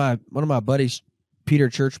of my buddies, Peter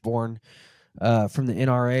Churchborn, from the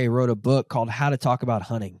NRA, wrote a book called How to Talk About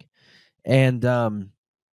Hunting. And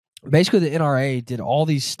basically the NRA did all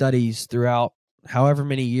these studies throughout however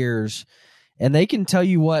many years, and they can tell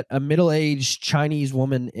you what a middle-aged Chinese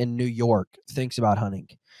woman in New York thinks about hunting,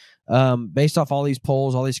 based off all these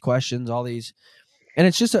polls, all these questions, and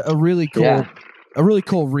it's just a really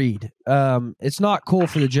cool read. It's not cool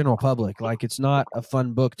for the general public. Like, it's not a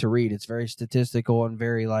fun book to read. It's very statistical and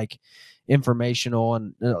very like informational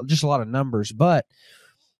and just a lot of numbers. But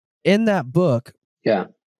in that book,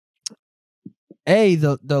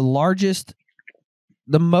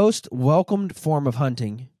 the most welcomed form of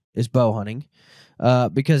hunting is bow hunting,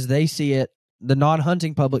 because they see it, the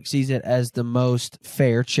non-hunting public sees it as the most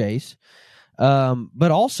fair chase.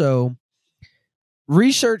 But also,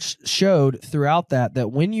 research showed throughout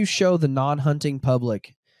that when you show the non-hunting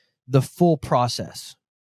public the full process,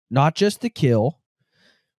 not just the kill,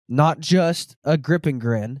 not just a grip and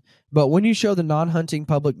grin, but when you show the non-hunting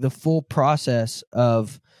public the full process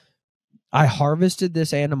of, I harvested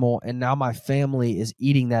this animal and now my family is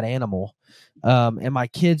eating that animal, and my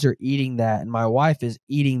kids are eating that, and my wife is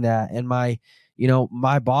eating that, and my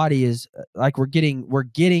body is like, we're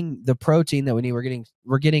getting the protein that we need.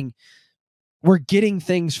 We're getting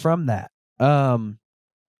things from that.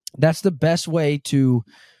 That's the best way to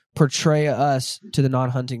portray us to the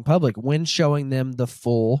non-hunting public, when showing them the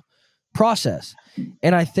full process.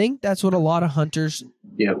 And I think that's what a lot of hunters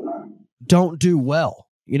don't do well,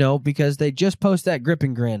 because they just post that grip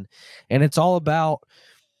and grin, and it's all about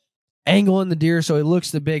angling the deer so he looks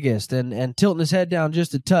the biggest, and tilting his head down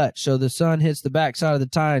just a touch so the sun hits the back side of the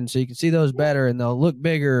tine so you can see those better and they'll look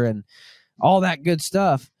bigger and all that good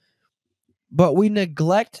stuff. But we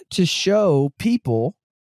neglect to show people,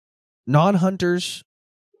 non-hunters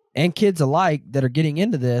and kids alike that are getting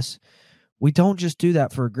into this, we don't just do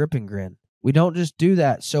that for a grip and grin. We don't just do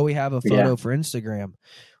that so we have a photo for Instagram.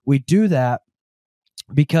 We do that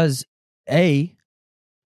because, A,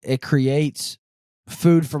 it creates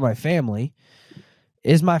food for my family.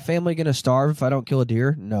 Is my family going to starve if I don't kill a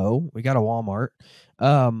deer? No, we got a Walmart.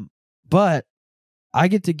 But I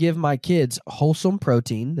get to give my kids wholesome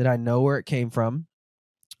protein that I know where it came from.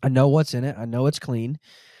 I know what's in it. I know it's clean.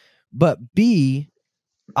 But B,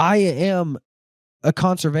 I am a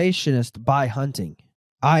conservationist by hunting.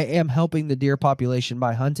 I am helping the deer population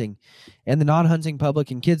by hunting. And the non-hunting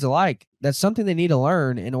public and kids alike, that's something they need to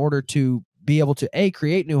learn in order to be able to, A,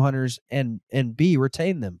 create new hunters, and B,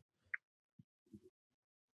 retain them.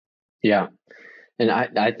 Yeah. And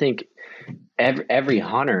I think every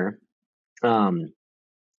hunter,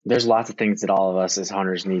 there's lots of things that all of us as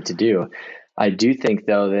hunters need to do. I do think,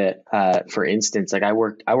 though, that for instance, like I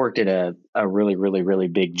worked at a really, really, really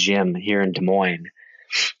big gym here in Des Moines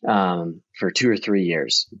for 2 or 3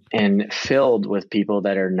 years, and filled with people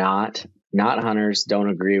that are not hunters, don't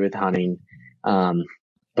agree with hunting,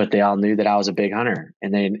 but they all knew that I was a big hunter,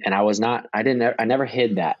 and I was not. I never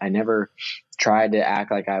hid that. I never tried to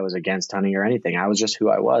act like I was against hunting or anything. I was just who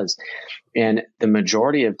I was. And the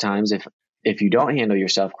majority of times, if you don't handle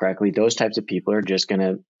yourself correctly, those types of people are just going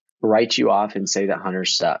to write you off and say that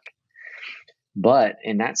hunters suck. But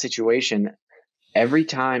in that situation, every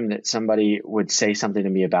time that somebody would say something to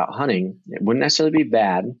me about hunting, it wouldn't necessarily be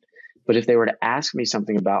bad, but if they were to ask me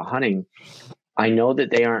something about hunting, I know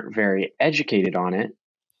that they aren't very educated on it.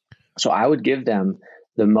 So I would give them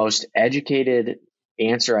the most educated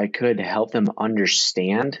answer I could to help them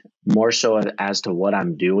understand more so as to what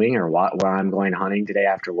I'm doing or where I'm going hunting today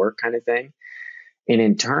after work kind of thing. And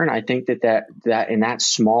in turn, I think that in that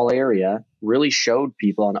small area really showed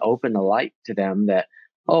people and opened the light to them that,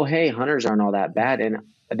 oh, hey, hunters aren't all that bad. And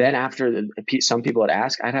then after some people would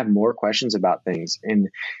ask, I'd have more questions about things, and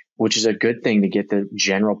which is a good thing to get the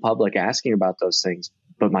general public asking about those things.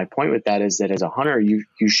 But my point with that is that as a hunter, you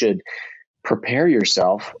should prepare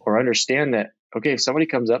yourself or understand that, okay, if somebody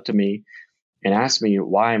comes up to me and asks me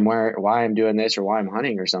why I'm doing this or why I'm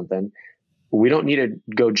hunting or something, we don't need to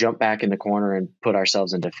go jump back in the corner and put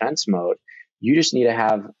ourselves in defense mode. You just need to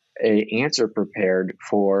have an answer prepared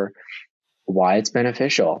for why it's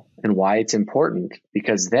beneficial and why it's important,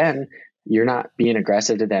 because then you're not being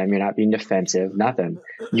aggressive to them. You're not being defensive, nothing.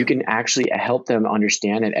 You can actually help them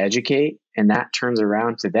understand and educate. And that turns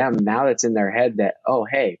around to them. Now that's in their head that, oh,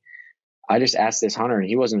 hey, I just asked this hunter and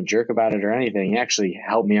he wasn't a jerk about it or anything. He actually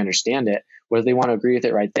helped me understand it. Whether they want to agree with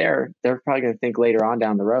it right there, they're probably going to think later on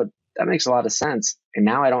down the road, that makes a lot of sense. And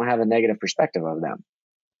now I don't have a negative perspective of them.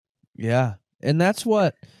 Yeah. And that's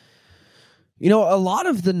what, a lot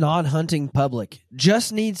of the non-hunting public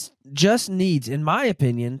just needs, in my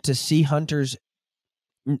opinion, to see hunters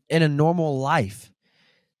in a normal life,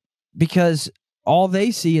 because all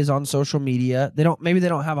they see is on social media. Maybe they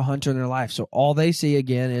don't have a hunter in their life. So all they see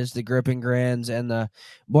again is the grip and grins and the,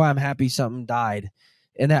 boy, I'm happy something died.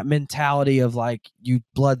 And that mentality of like, you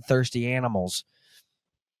bloodthirsty animals.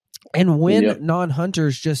 And when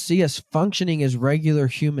non-hunters just see us functioning as regular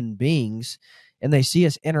human beings, and they see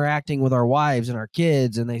us interacting with our wives and our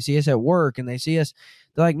kids, and they see us at work, and they see us,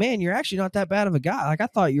 they're like, man, you're actually not that bad of a guy. Like, I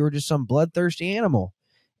thought you were just some bloodthirsty animal.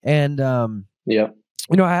 And, I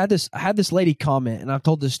had this lady comment, and I've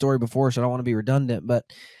told this story before, so I don't want to be redundant, but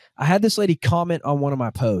I had this lady comment on one of my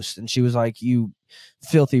posts, and she was like, you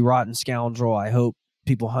filthy, rotten scoundrel. I hope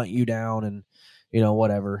people hunt you down, and,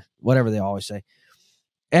 whatever they always say.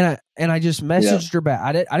 And I just messaged her back.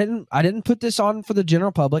 I didn't put this on for the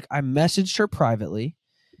general public. I messaged her privately,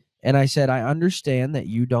 And I said, I understand that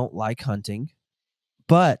you don't like hunting,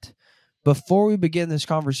 but before we begin this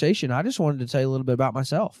conversation, I just wanted to tell you a little bit about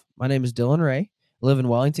myself. My name is Dylan Ray. I live in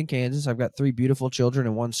Wellington, Kansas. I've got 3 beautiful children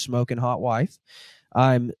and 1 smoking hot wife.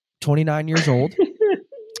 I'm 29 years old.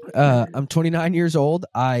 I'm 29 years old.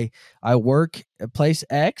 I work at Place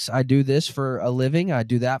X. I do this for a living. I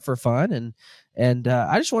do that for fun. And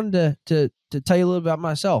I just wanted to tell you a little about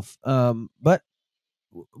myself. But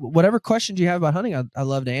whatever questions you have about hunting, I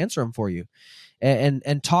love to answer them for you,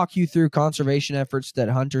 and talk you through conservation efforts that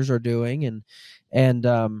hunters are doing. And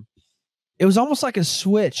it was almost like a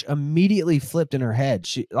switch immediately flipped in her head.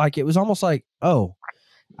 It was almost like, oh,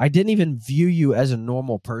 I didn't even view you as a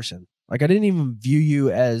normal person. Like, I didn't even view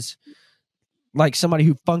you as like somebody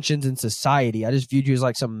who functions in society. I just viewed you as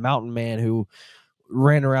like some mountain man who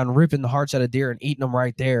ran around ripping the hearts out of deer and eating them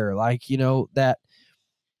right there. Like, that.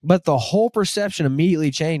 But the whole perception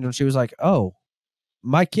immediately changed when she was like, oh,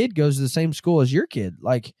 my kid goes to the same school as your kid.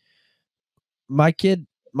 Like,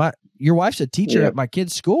 your wife's a teacher at my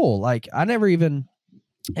kid's school. Like, I never even,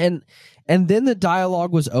 and then the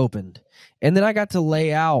dialogue was opened. And then I got to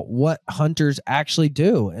lay out what hunters actually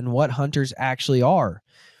do and what hunters actually are,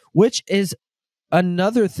 which is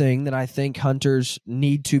another thing that I think hunters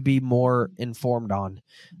need to be more informed on,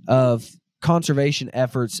 of conservation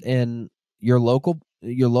efforts in your local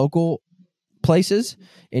places,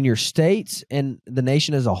 in your states, and the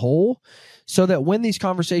nation as a whole, so that when these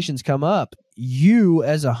conversations come up, you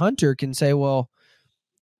as a hunter can say, well,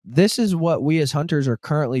 this is what we as hunters are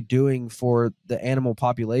currently doing for the animal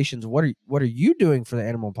populations. What are you doing for the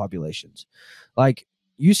animal populations? Like,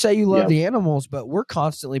 you say you love the animals, but we're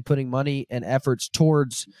constantly putting money and efforts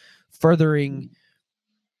towards furthering,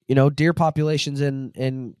 deer populations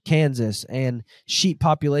in Kansas and sheep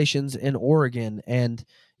populations in Oregon. And,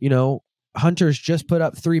 hunters just put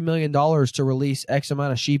up $3 million to release X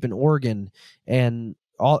amount of sheep in Oregon, and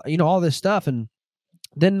all this stuff. And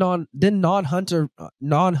then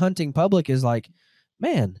non-hunting public is like,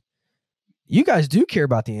 man, you guys do care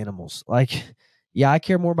about the animals. Like, yeah, I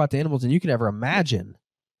care more about the animals than you can ever imagine.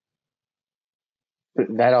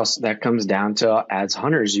 That comes down to, as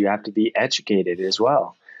hunters, you have to be educated as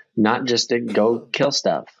well, not just to go kill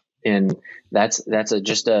stuff. And that's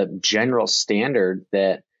just a general standard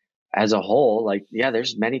that, as a whole, like, yeah,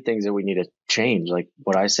 there's many things that we need to change. Like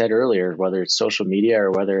what I said earlier, whether it's social media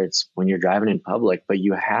or whether it's when you're driving in public, but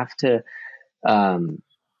you have to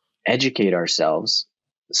educate ourselves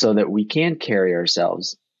so that we can carry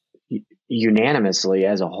ourselves unanimously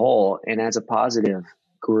as a whole and as a positive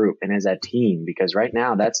group and as a team. Because right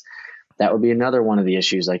now that would be another one of the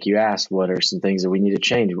issues. Like you asked, what are some things that we need to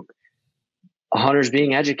change? Hunters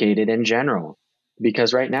being educated in general,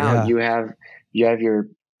 because right now you have your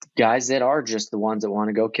guys that are just the ones that want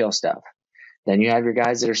to go kill stuff. Then you have your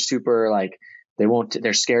guys that are super, like,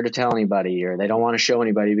 they're scared to tell anybody, or they don't want to show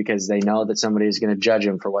anybody because they know that somebody is going to judge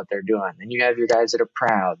them for what they're doing. Then you have your guys that are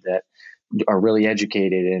proud, that are really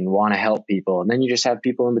educated and want to help people. And then you just have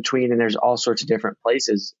people in between, and there's all sorts of different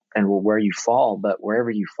places and where you fall. But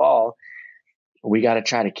wherever you fall, we got to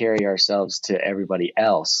try to carry ourselves to everybody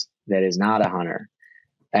else that is not a hunter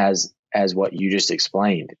as what you just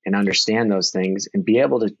explained, and understand those things and be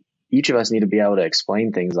able to, each of us need to be able to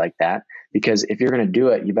explain things like that, because if you're going to do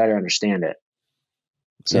it, you better understand it.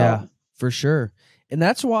 So. Yeah, for sure. And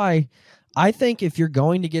that's why I think if you're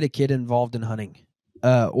going to get a kid involved in hunting,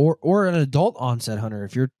 or an adult onset hunter,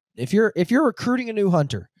 if you're recruiting a new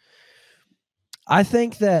hunter, I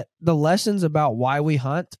think that the lessons about why we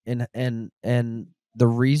hunt and the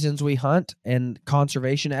reasons we hunt and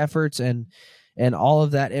conservation efforts and all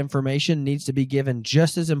of that information needs to be given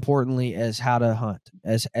just as importantly as how to hunt,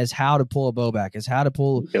 as how to pull a bow back, as how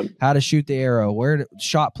to shoot the arrow,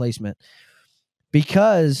 shot placement,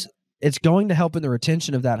 because it's going to help in the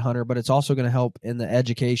retention of that hunter, but it's also going to help in the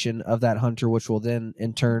education of that hunter, which will then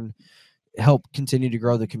in turn help continue to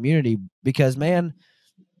grow the community. Because, man,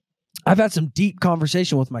 I've had some deep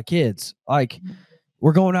conversation with my kids. Like,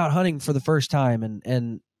 we're going out hunting for the first time,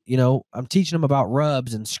 and I'm teaching them about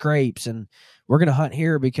rubs and scrapes, and we're going to hunt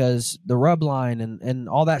here because the rub line and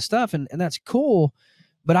all that stuff. And that's cool.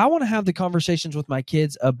 But I want to have the conversations with my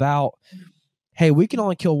kids about, hey, we can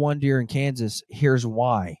only kill 1 deer in Kansas. Here's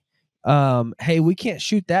why. Hey, we can't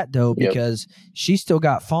shoot that doe because she's still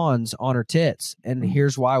got fawns on her tits. And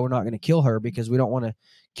here's why we're not going to kill her, because we don't want to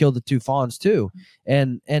kill the 2 fawns too.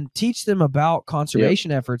 And teach them about conservation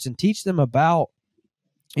efforts, and teach them about,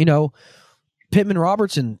 Pittman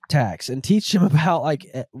Robertson tax, and teach them about like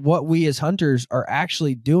what we as hunters are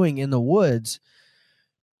actually doing in the woods.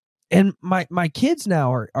 And my kids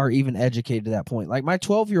now are even educated to that point. Like my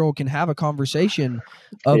 12-year-old can have a conversation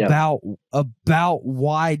about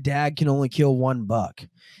why dad can only kill one buck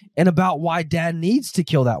and about why dad needs to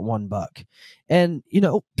kill that one buck. And,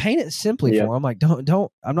 paint it simply for them. Like,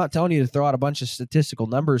 don't, I'm not telling you to throw out a bunch of statistical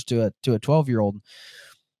numbers to a 12-year-old,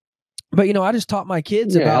 but, I just taught my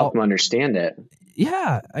kids about help them understand it.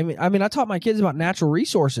 Yeah. I mean, I taught my kids about natural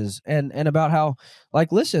resources and about how,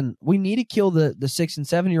 like, listen, we need to kill the 6 and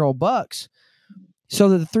 7-year-old bucks so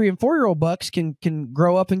that the 3 and 4-year-old bucks can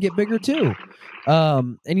grow up and get bigger too.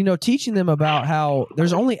 And, teaching them about how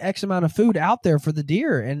there's only X amount of food out there for the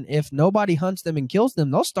deer. And if nobody hunts them and kills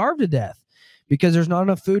them, they'll starve to death because there's not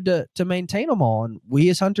enough food to maintain them all. And we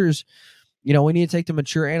as hunters, we need to take the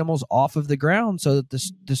mature animals off of the ground so that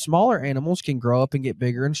the smaller animals can grow up and get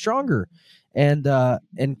bigger and stronger and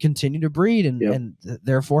continue to breed and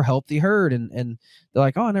therefore help the herd. And they're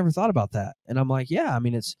like, oh, I never thought about that. And I'm like, yeah, I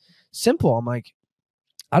mean, it's simple. I'm like,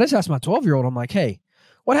 I just asked my 12-year-old, I'm like, hey,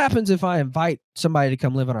 what happens if I invite somebody to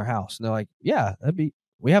come live in our house? And they're like, yeah,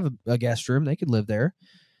 we have a guest room. They could live there.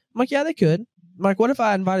 I'm like, yeah, they could. I'm like, what if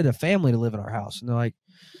I invited a family to live in our house? And they're like,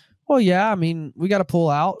 well, yeah, I mean, we got to pull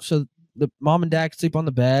out so the mom and dad could sleep on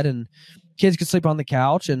the bed and kids could sleep on the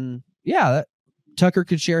couch. And yeah, Tucker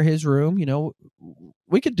could share his room.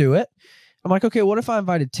 We could do it. I'm like, okay, what if I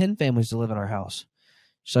invited 10 families to live in our house?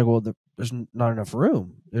 She's like, well, there's not enough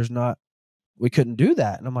room. We couldn't do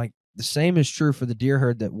that. And I'm like, the same is true for the deer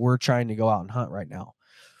herd that we're trying to go out and hunt right now.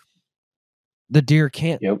 The deer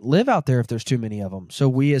can't live out there if there's too many of them. So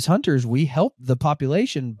we as hunters, we help the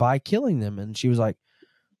population by killing them. And she was like,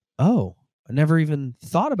 oh, I never even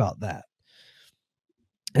thought about that.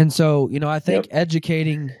 And so, I think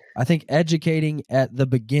educating at the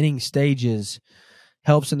beginning stages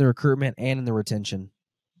helps in the recruitment and in the retention.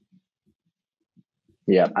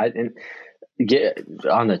 Yeah. And get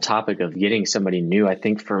on the topic of getting somebody new. I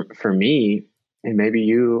think for me, and maybe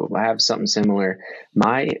you have something similar,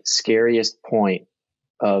 my scariest point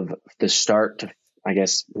of the start to, I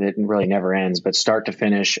guess it really never ends, but start to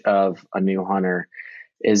finish of a new hunter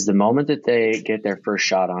is the moment that they get their first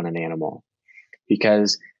shot on an animal.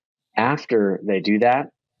 Because after they do that,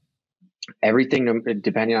 everything,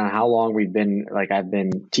 depending on how long we've been, like I've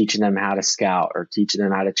been teaching them how to scout or teaching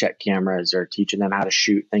them how to check cameras or teaching them how to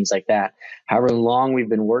shoot, things like that. However long we've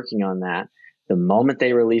been working on that, the moment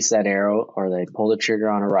they release that arrow or they pull the trigger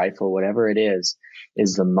on a rifle, whatever it is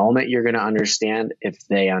the moment you're going to understand if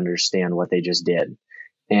they understand what they just did.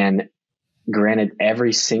 And granted,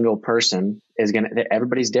 every single person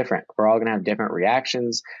everybody's different. We're all going to have different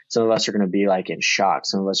reactions. Some of us are going to be like in shock.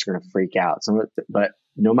 Some of us are going to freak out. But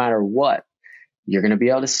no matter what, you're going to be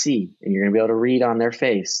able to see and you're going to be able to read on their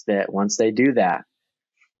face that once they do that,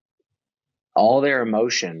 all their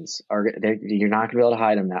emotions you're not going to be able to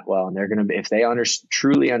hide them that well. And they're going to be, if they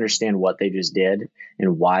truly understand what they just did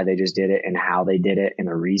and why they just did it and how they did it and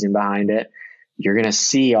the reason behind it, you're going to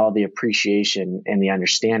see all the appreciation and the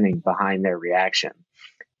understanding behind their reaction.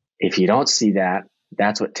 If you don't see that,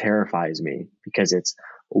 that's what terrifies me, because it's,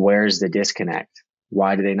 where's the disconnect?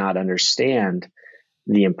 Why do they not understand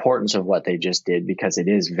the importance of what they just did? Because it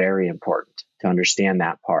is very important to understand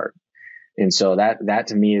that part. And so that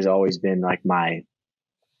to me has always been like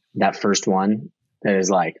that first one that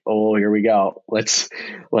is like, oh, here we go. Let's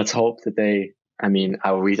hope that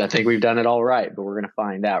I think we've done it all right, but we're going to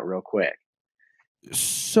find out real quick.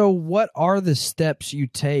 So what are the steps you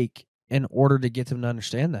take in order to get them to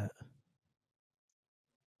understand that?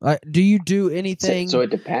 Do you do anything? So it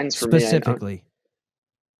depends for specifically.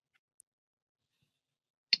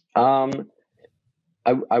 I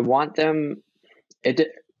want them.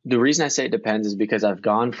 The reason I say it depends is because I've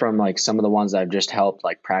gone from like some of the ones I've just helped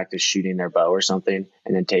like practice shooting their bow or something,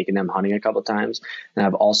 and then taken them hunting a couple of times. And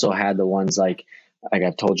I've also had the ones like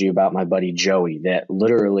I've told you about my buddy Joey, that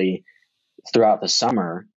literally throughout the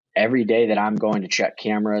summer, every day that I'm going to check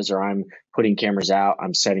cameras or I'm putting cameras out,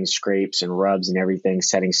 I'm setting scrapes and rubs and everything,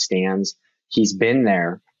 setting stands. He's been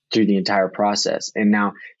there through the entire process. And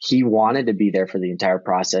now he wanted to be there for the entire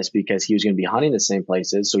process because he was going to be hunting the same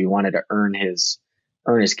places. So he wanted to earn his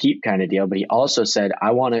keep kind of deal. But he also said, I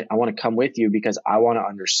want to come with you because I want to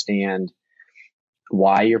understand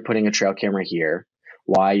why you're putting a trail camera here,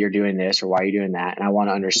 why you're doing this or why you're doing that. And I want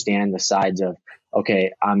to understand the sides of,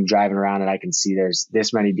 okay, I'm driving around and I can see there's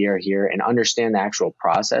this many deer here, and understand the actual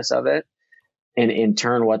process of it. And in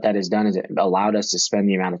turn, what that has done is it allowed us to spend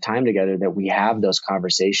the amount of time together that we have those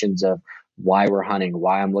conversations of why we're hunting,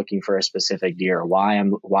 why I'm looking for a specific deer, why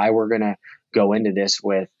we're going to go into this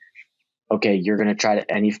with, okay, you're going to try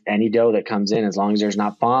to any doe that comes in, as long as there's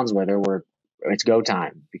not fawns with her, it's go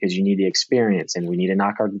time because you need the experience and we need to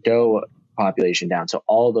knock our doe population down. So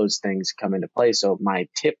all those things come into play. So my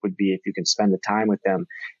tip would be if you can spend the time with them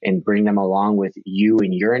and bring them along with you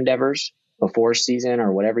in your endeavors before season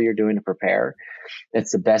or whatever you're doing to prepare,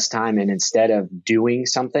 that's the best time. And instead of doing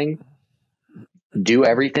something, do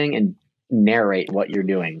everything and narrate what you're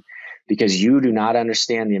doing, because you do not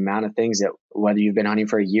understand the amount of things that, whether you've been hunting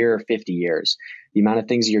for a year or 50 years, the amount of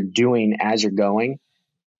things you're doing as you're going,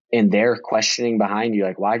 and they're questioning behind you,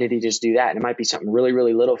 like, why did he just do that? And it might be something really,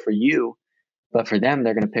 really little for you, but for them,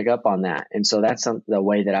 they're going to pick up on that. And so that's the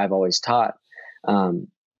way that I've always taught.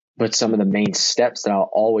 But some of the main steps that I'll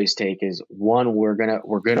always take is, one, we're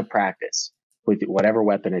going to practice with whatever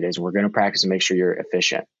weapon it is. We're going to practice and make sure you're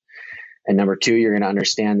efficient. And number two, you're going to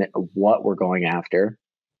understand that what we're going after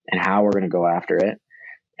and how we're going to go after it.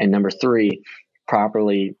 And number three,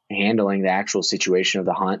 properly handling the actual situation of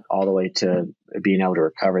the hunt all the way to being able to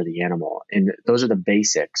recover the animal. And those are the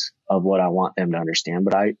basics of what I want them to understand.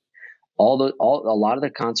 But a lot of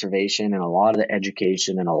the conservation and a lot of the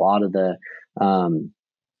education and a lot of the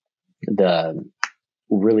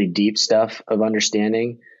really deep stuff of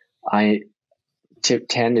understanding, I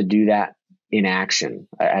tend to do that in action,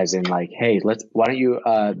 as in like, hey, why don't you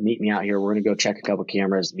meet me out here? We're going to go check a couple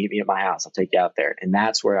cameras, meet me at my house. I'll take you out there. And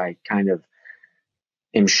that's where I kind of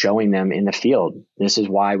am showing them in the field, this is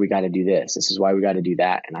why we got to do this. This is why we got to do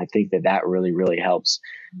that. And I think that really, really helps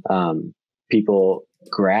people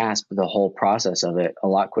grasp the whole process of it a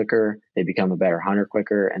lot quicker. They become a better hunter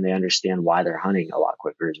quicker, and they understand why they're hunting a lot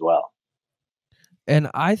quicker as well. And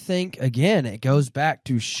I think, again, it goes back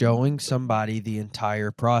to showing somebody the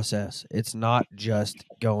entire process. It's not just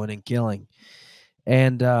going and killing.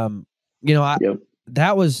 And,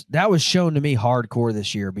 that was shown to me hardcore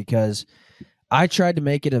this year, because I tried to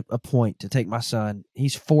make it a point to take my son.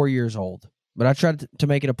 He's 4 years old, but I tried to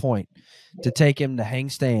make it a point to take him to hang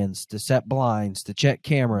stands, to set blinds, to check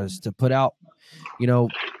cameras, to put out,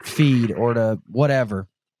 feed, or to whatever.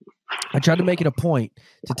 I tried to make it a point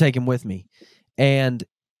to take him with me. And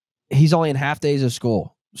he's only in half days of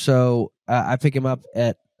school. So I pick him up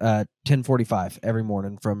at 10:45 every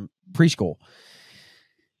morning from preschool.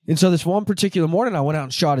 And so this one particular morning, I went out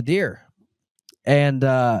and shot a deer. And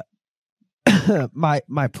my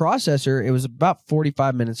processor, it was about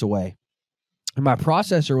 45 minutes away. And my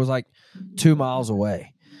processor was like 2 miles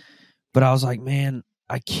away. But I was like, man,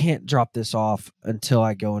 I can't drop this off until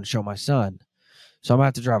I go and show my son. So I'm going to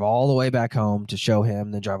have to drive all the way back home to show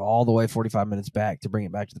him, then drive all the way 45 minutes back to bring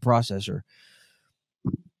it back to the processor.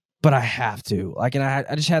 But I have to. And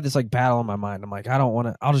I just had this battle in my mind. I'm like, I don't want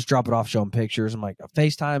to. I'll just drop it off, show him pictures. I'm like,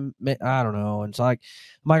 FaceTime, I don't know. And so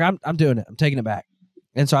I'm doing it. I'm taking it back.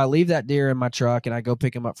 And so I leave that deer in my truck, and I go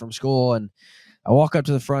pick him up from school. And I walk up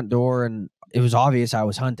to the front door, and it was obvious I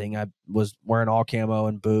was hunting. I was wearing all camo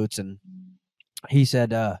and boots. And he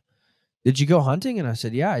said, did you go hunting? And I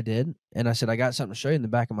said, yeah, I did. And I said, I got something to show you in the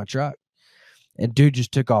back of my truck. And dude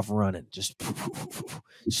just took off running, just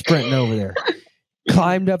sprinting over there,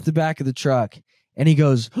 climbed up the back of the truck. And he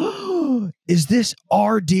goes, is this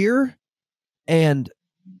our deer? And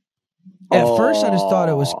at first I just thought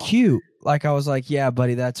it was cute. I was like, yeah,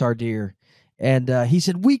 buddy, that's our deer. And he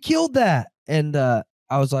said, we killed that. And I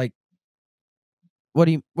was like, what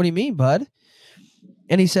do you mean, bud?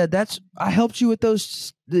 And he said, I helped you with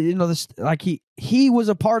those, he was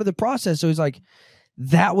a part of the process. So he's like,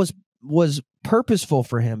 that was purposeful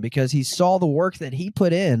for him, because he saw the work that he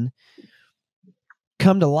put in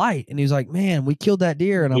come to light. And he was like, man, we killed that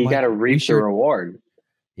deer. And I'm like, you got to reap the reward.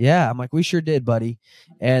 Yeah. I'm like, we sure did, buddy.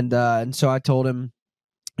 And so I told him,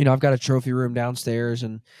 I've got a trophy room downstairs,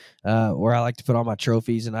 and where I like to put all my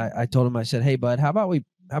trophies. And I told him, I said, hey bud, how about we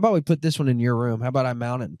put this one in your room? How about I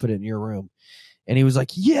mount it and put it in your room? And he was like,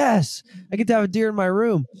 yes, I get to have a deer in my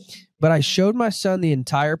room. But I showed my son the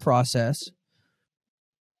entire process,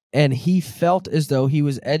 and he felt as though he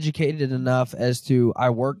was educated enough as to, I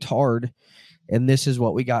worked hard, and this is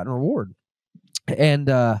what we got in reward. And,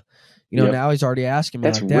 now he's already asking me.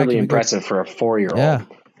 That's really impressive for a 4-year-old. Yeah.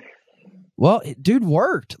 Well, dude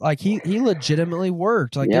worked. He legitimately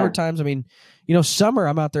worked. There were times, summer,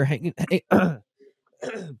 I'm out there hanging.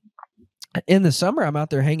 In the summer, I'm out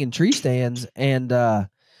there hanging tree stands, and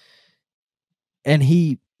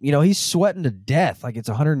he, he's sweating to death. It's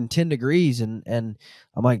 110 degrees. And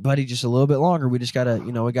I'm like, buddy, just a little bit longer. We just gotta,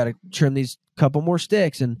 we gotta trim these couple more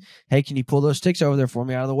sticks. And hey, can you pull those sticks over there for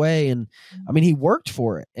me out of the way? And he worked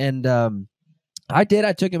for it. And, I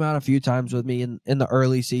took him out a few times with me in the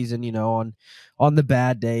early season, on the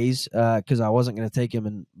bad days, cause I wasn't going to take him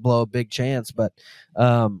and blow a big chance. But,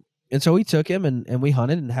 and so we took him and we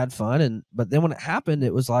hunted and had fun. But then when it happened,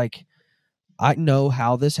 it was like, I know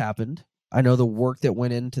how this happened. I know the work that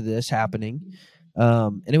went into this happening.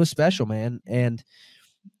 And it was special, man. And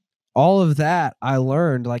all of that I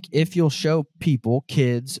learned, like, if you'll show people,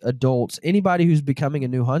 kids, adults, anybody who's becoming a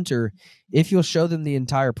new hunter, if you'll show them the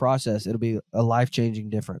entire process, it'll be a life-changing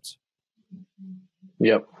difference.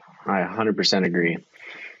 Yep. I 100% agree.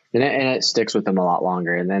 And it sticks with them a lot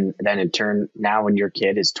longer. And then in turn, now when your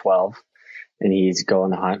kid is 12 and he's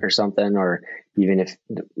going to hunt or something, or even if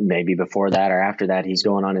maybe before that or after that, he's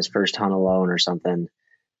going on his first hunt alone or something,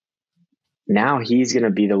 now he's going to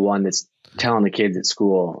be the one that's telling the kids at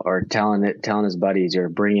school or telling his buddies or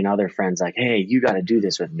bringing other friends like, hey, you got to do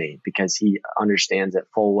this with me, because he understands it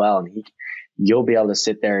full well. And you'll be able to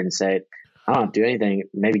sit there and say, I don't have to do anything,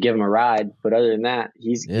 maybe give him a ride. But other than that,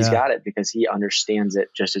 he's got it because he understands it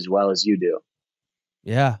just as well as you do.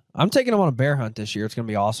 Yeah. I'm taking him on a bear hunt this year. It's going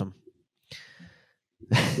to be awesome.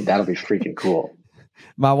 That'll be freaking cool.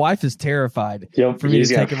 My wife is terrified for me to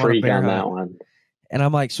take him on a bear hunt. That one. And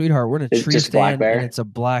I'm like, sweetheart, we're in a tree stand and it's a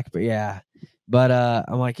black bear. Yeah. But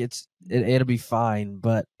I'm like, it'll be fine.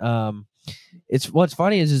 But what's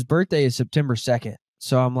funny is his birthday is September 2nd.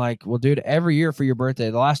 So I'm like, well, dude, every year for your birthday,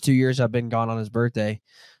 the last 2 years I've been gone on his birthday.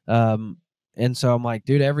 And so I'm like,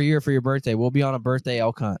 dude, every year for your birthday, we'll be on a birthday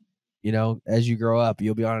elk hunt. You know, as you grow up,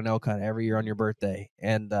 you'll be on an elk hunt every year on your birthday.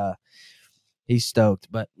 And he's stoked.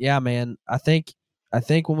 But yeah, man, I think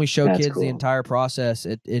when we show kids the entire process,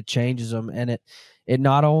 it changes them. And it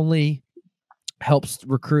not only helps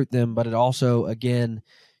recruit them, but it also, again,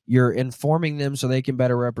 you're informing them so they can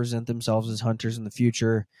better represent themselves as hunters in the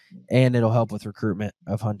future, and it'll help with recruitment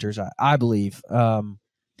of hunters, I believe.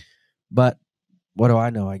 But what do I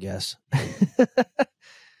know, I guess?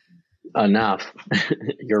 Enough.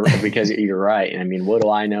 Because you're right. I mean, what do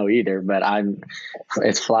I know either? But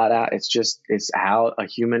it's flat out. It's how a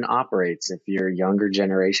human operates. If your younger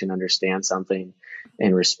generation understands something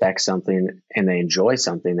and respects something and they enjoy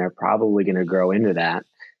something, they're probably going to grow into that.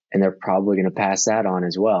 And they're probably going to pass that on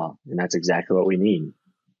as well. And that's exactly what we need.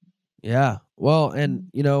 Yeah. Well, and,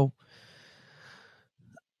 you know,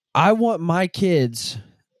 I want my kids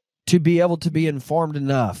to be able to be informed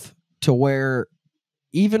enough to where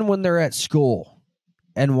even when they're at school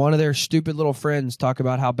and one of their stupid little friends talk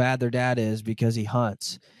about how bad their dad is because he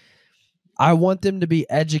hunts, I want them to be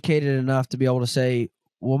educated enough to be able to say,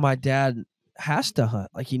 well, my dad has to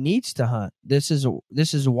hunt. Like, he needs to hunt. This is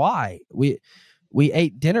why we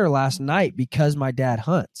ate dinner last night because my dad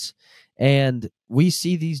hunts, and we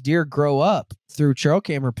see these deer grow up through trail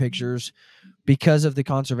camera pictures because of the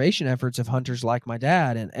conservation efforts of hunters like my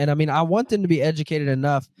dad. And I mean, I want them to be educated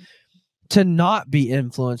enough to not be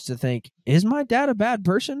influenced to think, is my dad a bad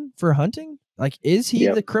person for hunting? Like, is he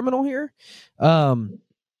the criminal here? And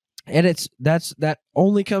that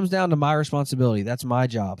only comes down to my responsibility. That's my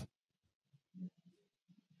job.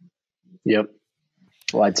 Yep.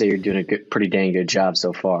 Well, I'd say you're doing a pretty dang good job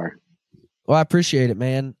so far. Well, I appreciate it,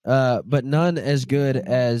 man. But none as good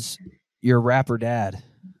as your rapper dad.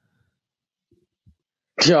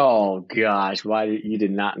 Oh gosh, you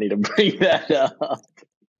did not need to bring that up.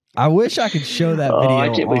 I wish I could show that video. I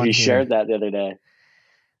can't believe you shared that the other day.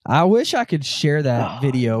 I wish I could share that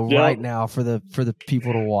video right now for the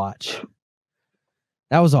people to watch.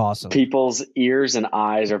 That was awesome. People's ears and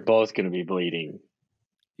eyes are both going to be bleeding.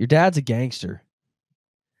 Your dad's a gangster.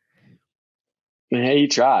 Hey, he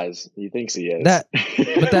tries. He thinks he is.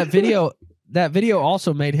 But that video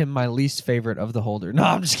also made him my least favorite of the holder. No,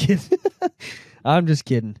 I'm just kidding. I'm just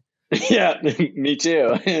kidding. Yeah, me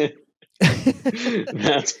too.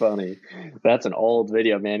 That's funny. That's an old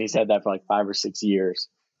video, man. He's had that for like 5 or 6 years.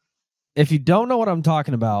 If you don't know what I'm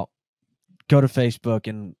talking about, go to Facebook.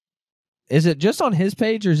 And is it just on his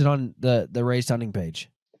page or is it on the Raised Hunting page?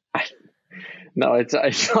 No, it's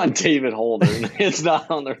on David Holder. It's not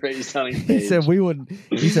on the Raised Hunting page. He said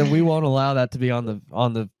we won't allow that to be on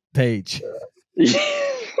the page.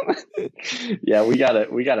 Yeah, we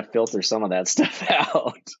gotta filter some of that stuff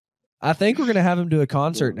out. I think we're gonna have him do a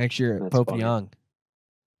concert next year at Pope Young.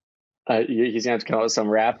 He's gonna have to come up with some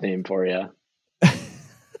rap name for you.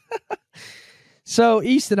 So,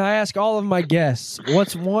 Easton, I ask all of my guests,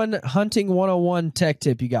 what's one hunting 101 tech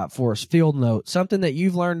tip you got for us? Field note, something that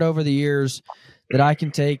you've learned over the years that I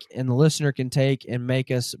can take and the listener can take and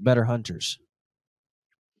make us better hunters.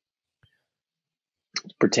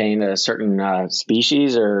 Pertain to a certain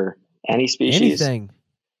species or any species?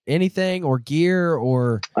 Anything or gear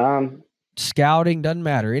or scouting, doesn't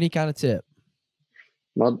matter. Any kind of tip.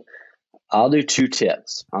 Well, I'll do 2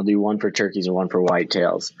 tips. I'll do one for turkeys and one for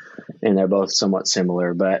whitetails, and they're both somewhat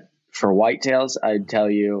similar. But for whitetails, I'd tell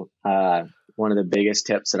you one of the biggest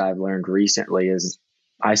tips that I've learned recently is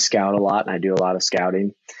I scout a lot and I do a lot of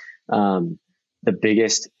scouting. The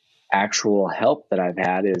biggest actual help that I've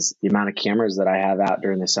had is the amount of cameras that I have out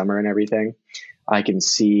during the summer and everything. I can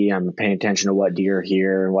see, I'm paying attention to what deer are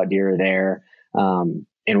here and what deer are there,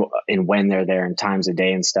 and when they're there and times of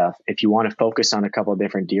day and stuff. If you want to focus on a couple of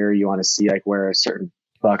different deer, you want to see like where certain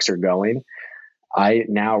bucks are going. I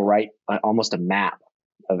now write almost a map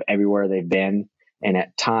of everywhere they've been. And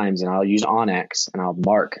at times, and I'll use onX and I'll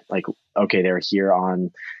mark like, okay, they're here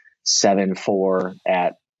on 7/4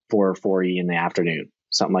 at 4:40 in the afternoon,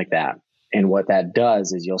 something like that. And what that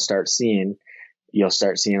does is you'll start seeing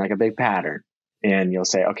like a big pattern, and you'll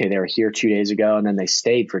say, okay, they were here 2 days ago, and then they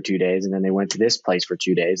stayed for 2 days, and then they went to this place for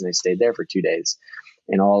 2 days, and they stayed there for 2 days.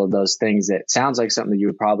 And all of those things, that sounds like something that you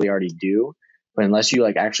would probably already do, but unless you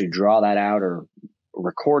like actually draw that out or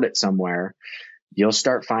record it somewhere, you'll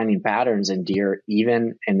start finding patterns in deer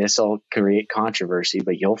even, and this will create controversy,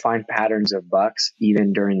 but you'll find patterns of bucks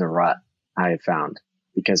even during the rut. I have found,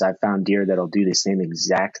 because I've found deer that'll do the same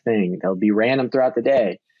exact thing. They'll be random throughout the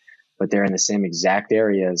day, but they're in the same exact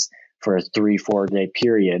areas for a 3-4 day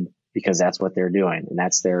period, because that's what they're doing. And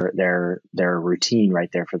that's their routine right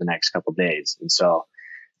there for the next couple of days. And so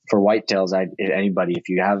for whitetails, anybody, if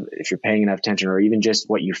you're paying enough attention, or even just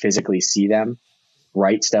what you physically see them,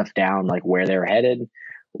 write stuff down, like where they're headed,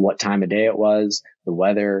 what time of day it was, the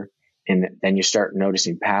weather, and then you start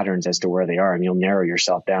noticing patterns as to where they are, and you'll narrow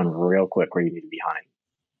yourself down real quick where you need to be hunting.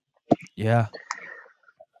 Yeah.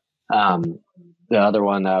 The other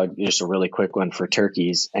one, just a really quick one for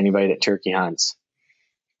turkeys. Anybody that turkey hunts,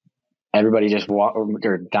 everybody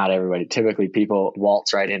or not everybody, typically people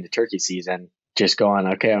waltz right into turkey season, just going,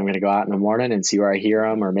 okay, I'm going to go out in the morning and see where I hear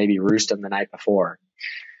them, or maybe roost them the night before.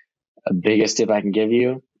 The biggest tip I can give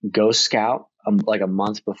you, go scout like a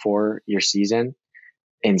month before your season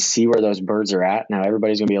and see where those birds are at. Now,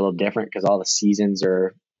 everybody's going to be a little different because all the seasons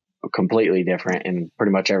are completely different in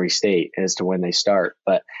pretty much every state as to when they start.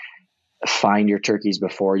 But find your turkeys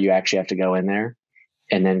before you actually have to go in there,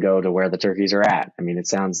 and then go to where the turkeys are at. I mean, it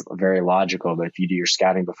sounds very logical, but if you do your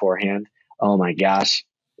scouting beforehand, oh my gosh,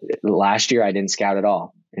 last year I didn't scout at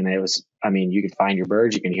all. And you can find your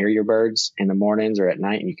birds, you can hear your birds in the mornings or at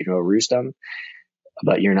night, and you can go roost them.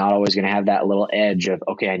 But you're not always going to have that little edge of,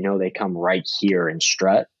 okay, I know they come right here and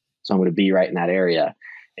strut, so I'm going to be right in that area.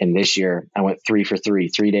 And this year I went 3 for 3,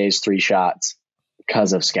 3 days, 3 shots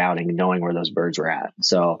because of scouting and knowing where those birds were at.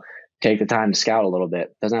 So take the time to scout a little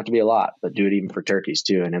bit. Doesn't have to be a lot, but do it even for turkeys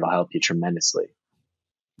too, and it'll help you tremendously.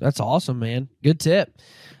 That's awesome, man. Good tip.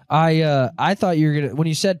 I thought you were gonna, when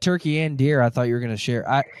you said turkey and deer, I thought you were gonna share.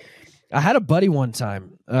 I had a buddy one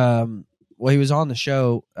time. He was on the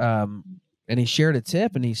show, and he shared a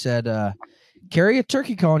tip, and he said, carry a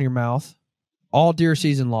turkey call in your mouth all deer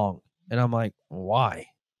season long. And I'm like, why?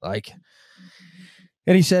 And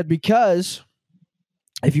he said, because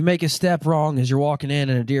if you make a step wrong as you're walking in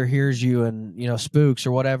and a deer hears you and, spooks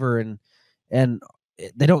or whatever, and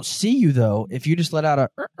they don't see you though, if you just let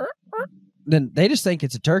out then they just think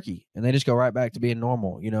it's a turkey and they just go right back to being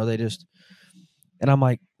normal. And I'm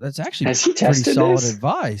like, that's actually pretty solid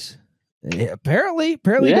advice. Apparently he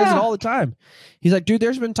does it all the time. He's like, dude,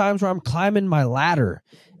 there's been times where I'm climbing my ladder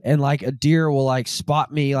and like a deer will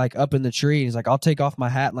spot me up in the tree. He's like, I'll take off my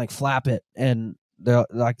hat and flap it, and they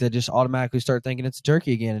just automatically start thinking it's a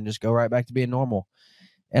turkey again and just go right back to being normal.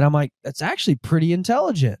 And I'm like, that's actually pretty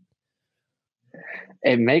intelligent.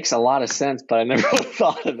 It makes a lot of sense, but I never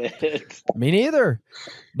thought of it. Me neither.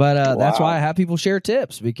 But wow. That's why I have people share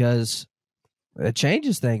tips, because it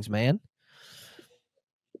changes things, man.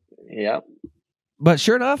 Yep. But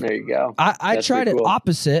sure enough, there you go. I tried it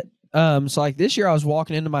opposite. So this year I was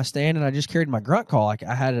walking into my stand and I just carried my grunt call.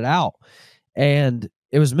 I had it out, and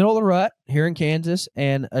it was middle of the rut here in Kansas,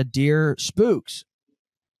 and a deer spooks.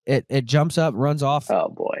 It jumps up, runs off, oh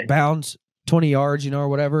boy, bounds 20 yards, or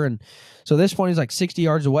whatever. And so this point he's 60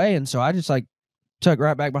 yards away. And so I just tuck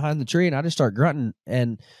right back behind the tree and I just start grunting.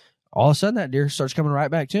 And all of a sudden that deer starts coming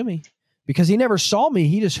right back to me, because he never saw me.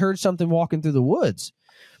 He just heard something walking through the woods.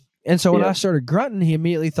 And so when I started grunting, he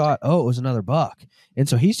immediately thought, oh, it was another buck. And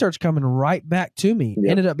so he starts coming right back to me. Yep.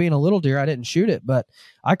 Ended up being a little deer. I didn't shoot it, but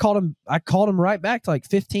I called him right back to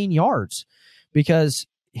 15 yards, because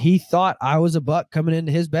he thought I was a buck coming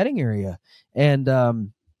into his bedding area. And, I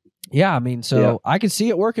could see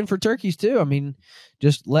it working for turkeys too.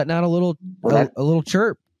 Just letting out a little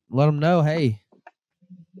chirp, let them know, hey,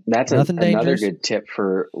 that's another good tip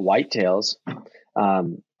for whitetails.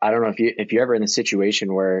 I don't know if you're ever in the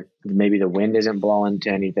situation where maybe the wind isn't blowing to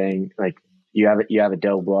anything, like you have a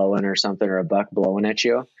doe blowing or something, or a buck blowing at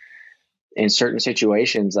you. in certain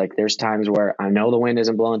situations, like there's times where I know the wind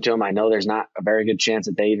isn't blowing to them. I know there's not a very good chance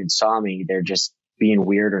that they even saw me. They're just being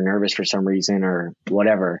weird or nervous for some reason or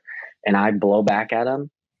whatever. And I blow back at them.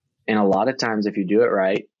 And a lot of times if you do it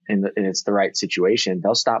right and it's the right situation,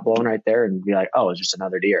 they'll stop blowing right there and be like, oh, it's just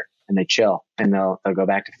another deer. And they chill and they'll go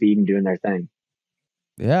back to feeding, doing their thing.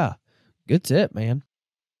 Yeah. Good tip, man.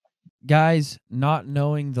 Guys, not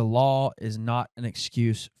knowing the law is not an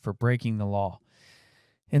excuse for breaking the law.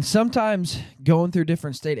 And sometimes going through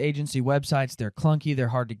different state agency websites, they're clunky, they're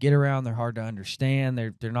hard to get around, they're hard to understand,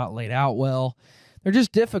 they're not laid out well. They're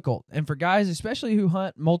just difficult. And for guys, especially who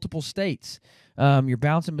hunt multiple states, you're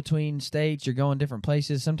bouncing between states, you're going different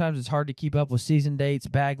places. Sometimes it's hard to keep up with season dates,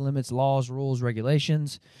 bag limits, laws, rules,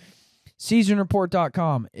 regulations.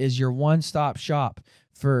 SeasonReport.com is your one-stop shop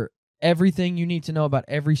for everything you need to know about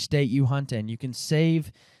every state you hunt in. You can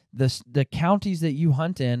save the counties that you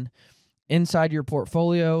hunt in inside your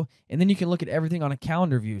portfolio, and then you can look at everything on a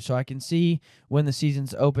calendar view. So I can see when the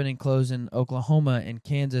season's open and close in Oklahoma and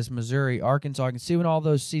Kansas, Missouri, Arkansas. I can see when all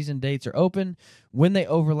those season dates are open, when they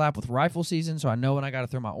overlap with rifle season, so I know when I got to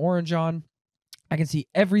throw my orange on. I can see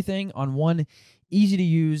everything on one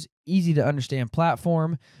easy-to-use, easy-to-understand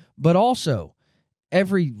platform, but also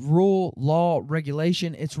every rule, law,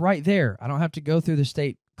 regulation, it's right there. I don't have to go through the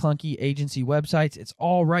state clunky agency websites. It's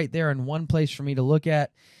all right there in one place for me to look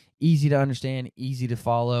at. Easy to understand, easy to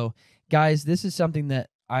follow. Guys, this is something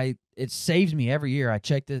that it saves me every year. I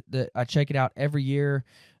check I check it out every year.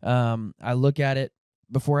 I look at it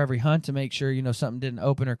before every hunt to make sure, something didn't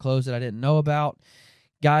open or close that I didn't know about.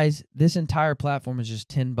 Guys, this entire platform is just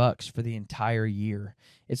 $10 for the entire year.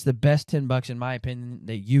 It's the best $10, in my opinion,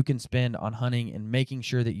 that you can spend on hunting and making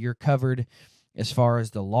sure that you're covered as far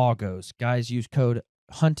as the law goes. Guys, use code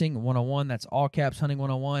Hunting 101, that's all caps Hunting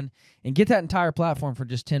 101, and get that entire platform for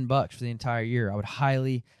just $10 for the entire year. I would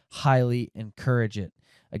highly, highly encourage it.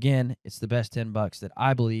 Again, it's the best $10 that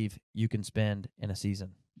I believe you can spend in a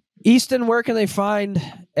season. Easton, where can they find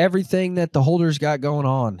everything that the Holders got going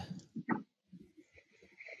on?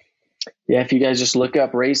 Yeah, if you guys just look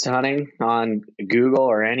up Raised Hunting on Google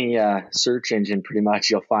or any search engine, pretty much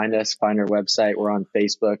you'll find us, find our website. We're on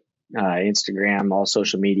Facebook, Instagram, all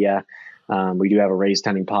social media. We do have a Raised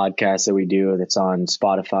Hunting podcast that we do that's on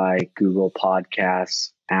Spotify, Google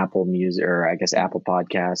Podcasts, Apple Music, or I guess Apple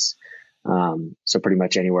Podcasts. So pretty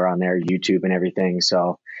much anywhere on there, YouTube and everything.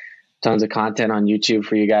 So tons of content on YouTube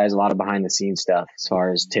for you guys, a lot of behind the scenes stuff as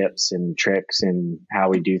far as tips and tricks and how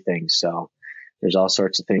we do things. So there's all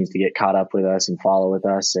sorts of things to get caught up with us and follow with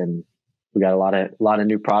us. And we got a lot of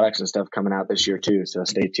new products and stuff coming out this year too. So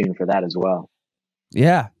stay tuned for that as well.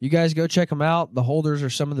 Yeah, you guys go check them out. The Holders are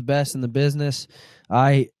some of the best in the business.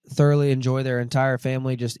 I thoroughly enjoy their entire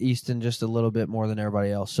family, just Easton just a little bit more than everybody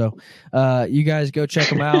else. So you guys go check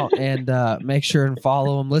them out and make sure and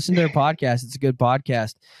follow them. Listen to their podcast. It's a good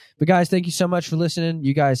podcast. But guys, thank you so much for listening.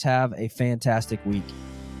 You guys have a fantastic week.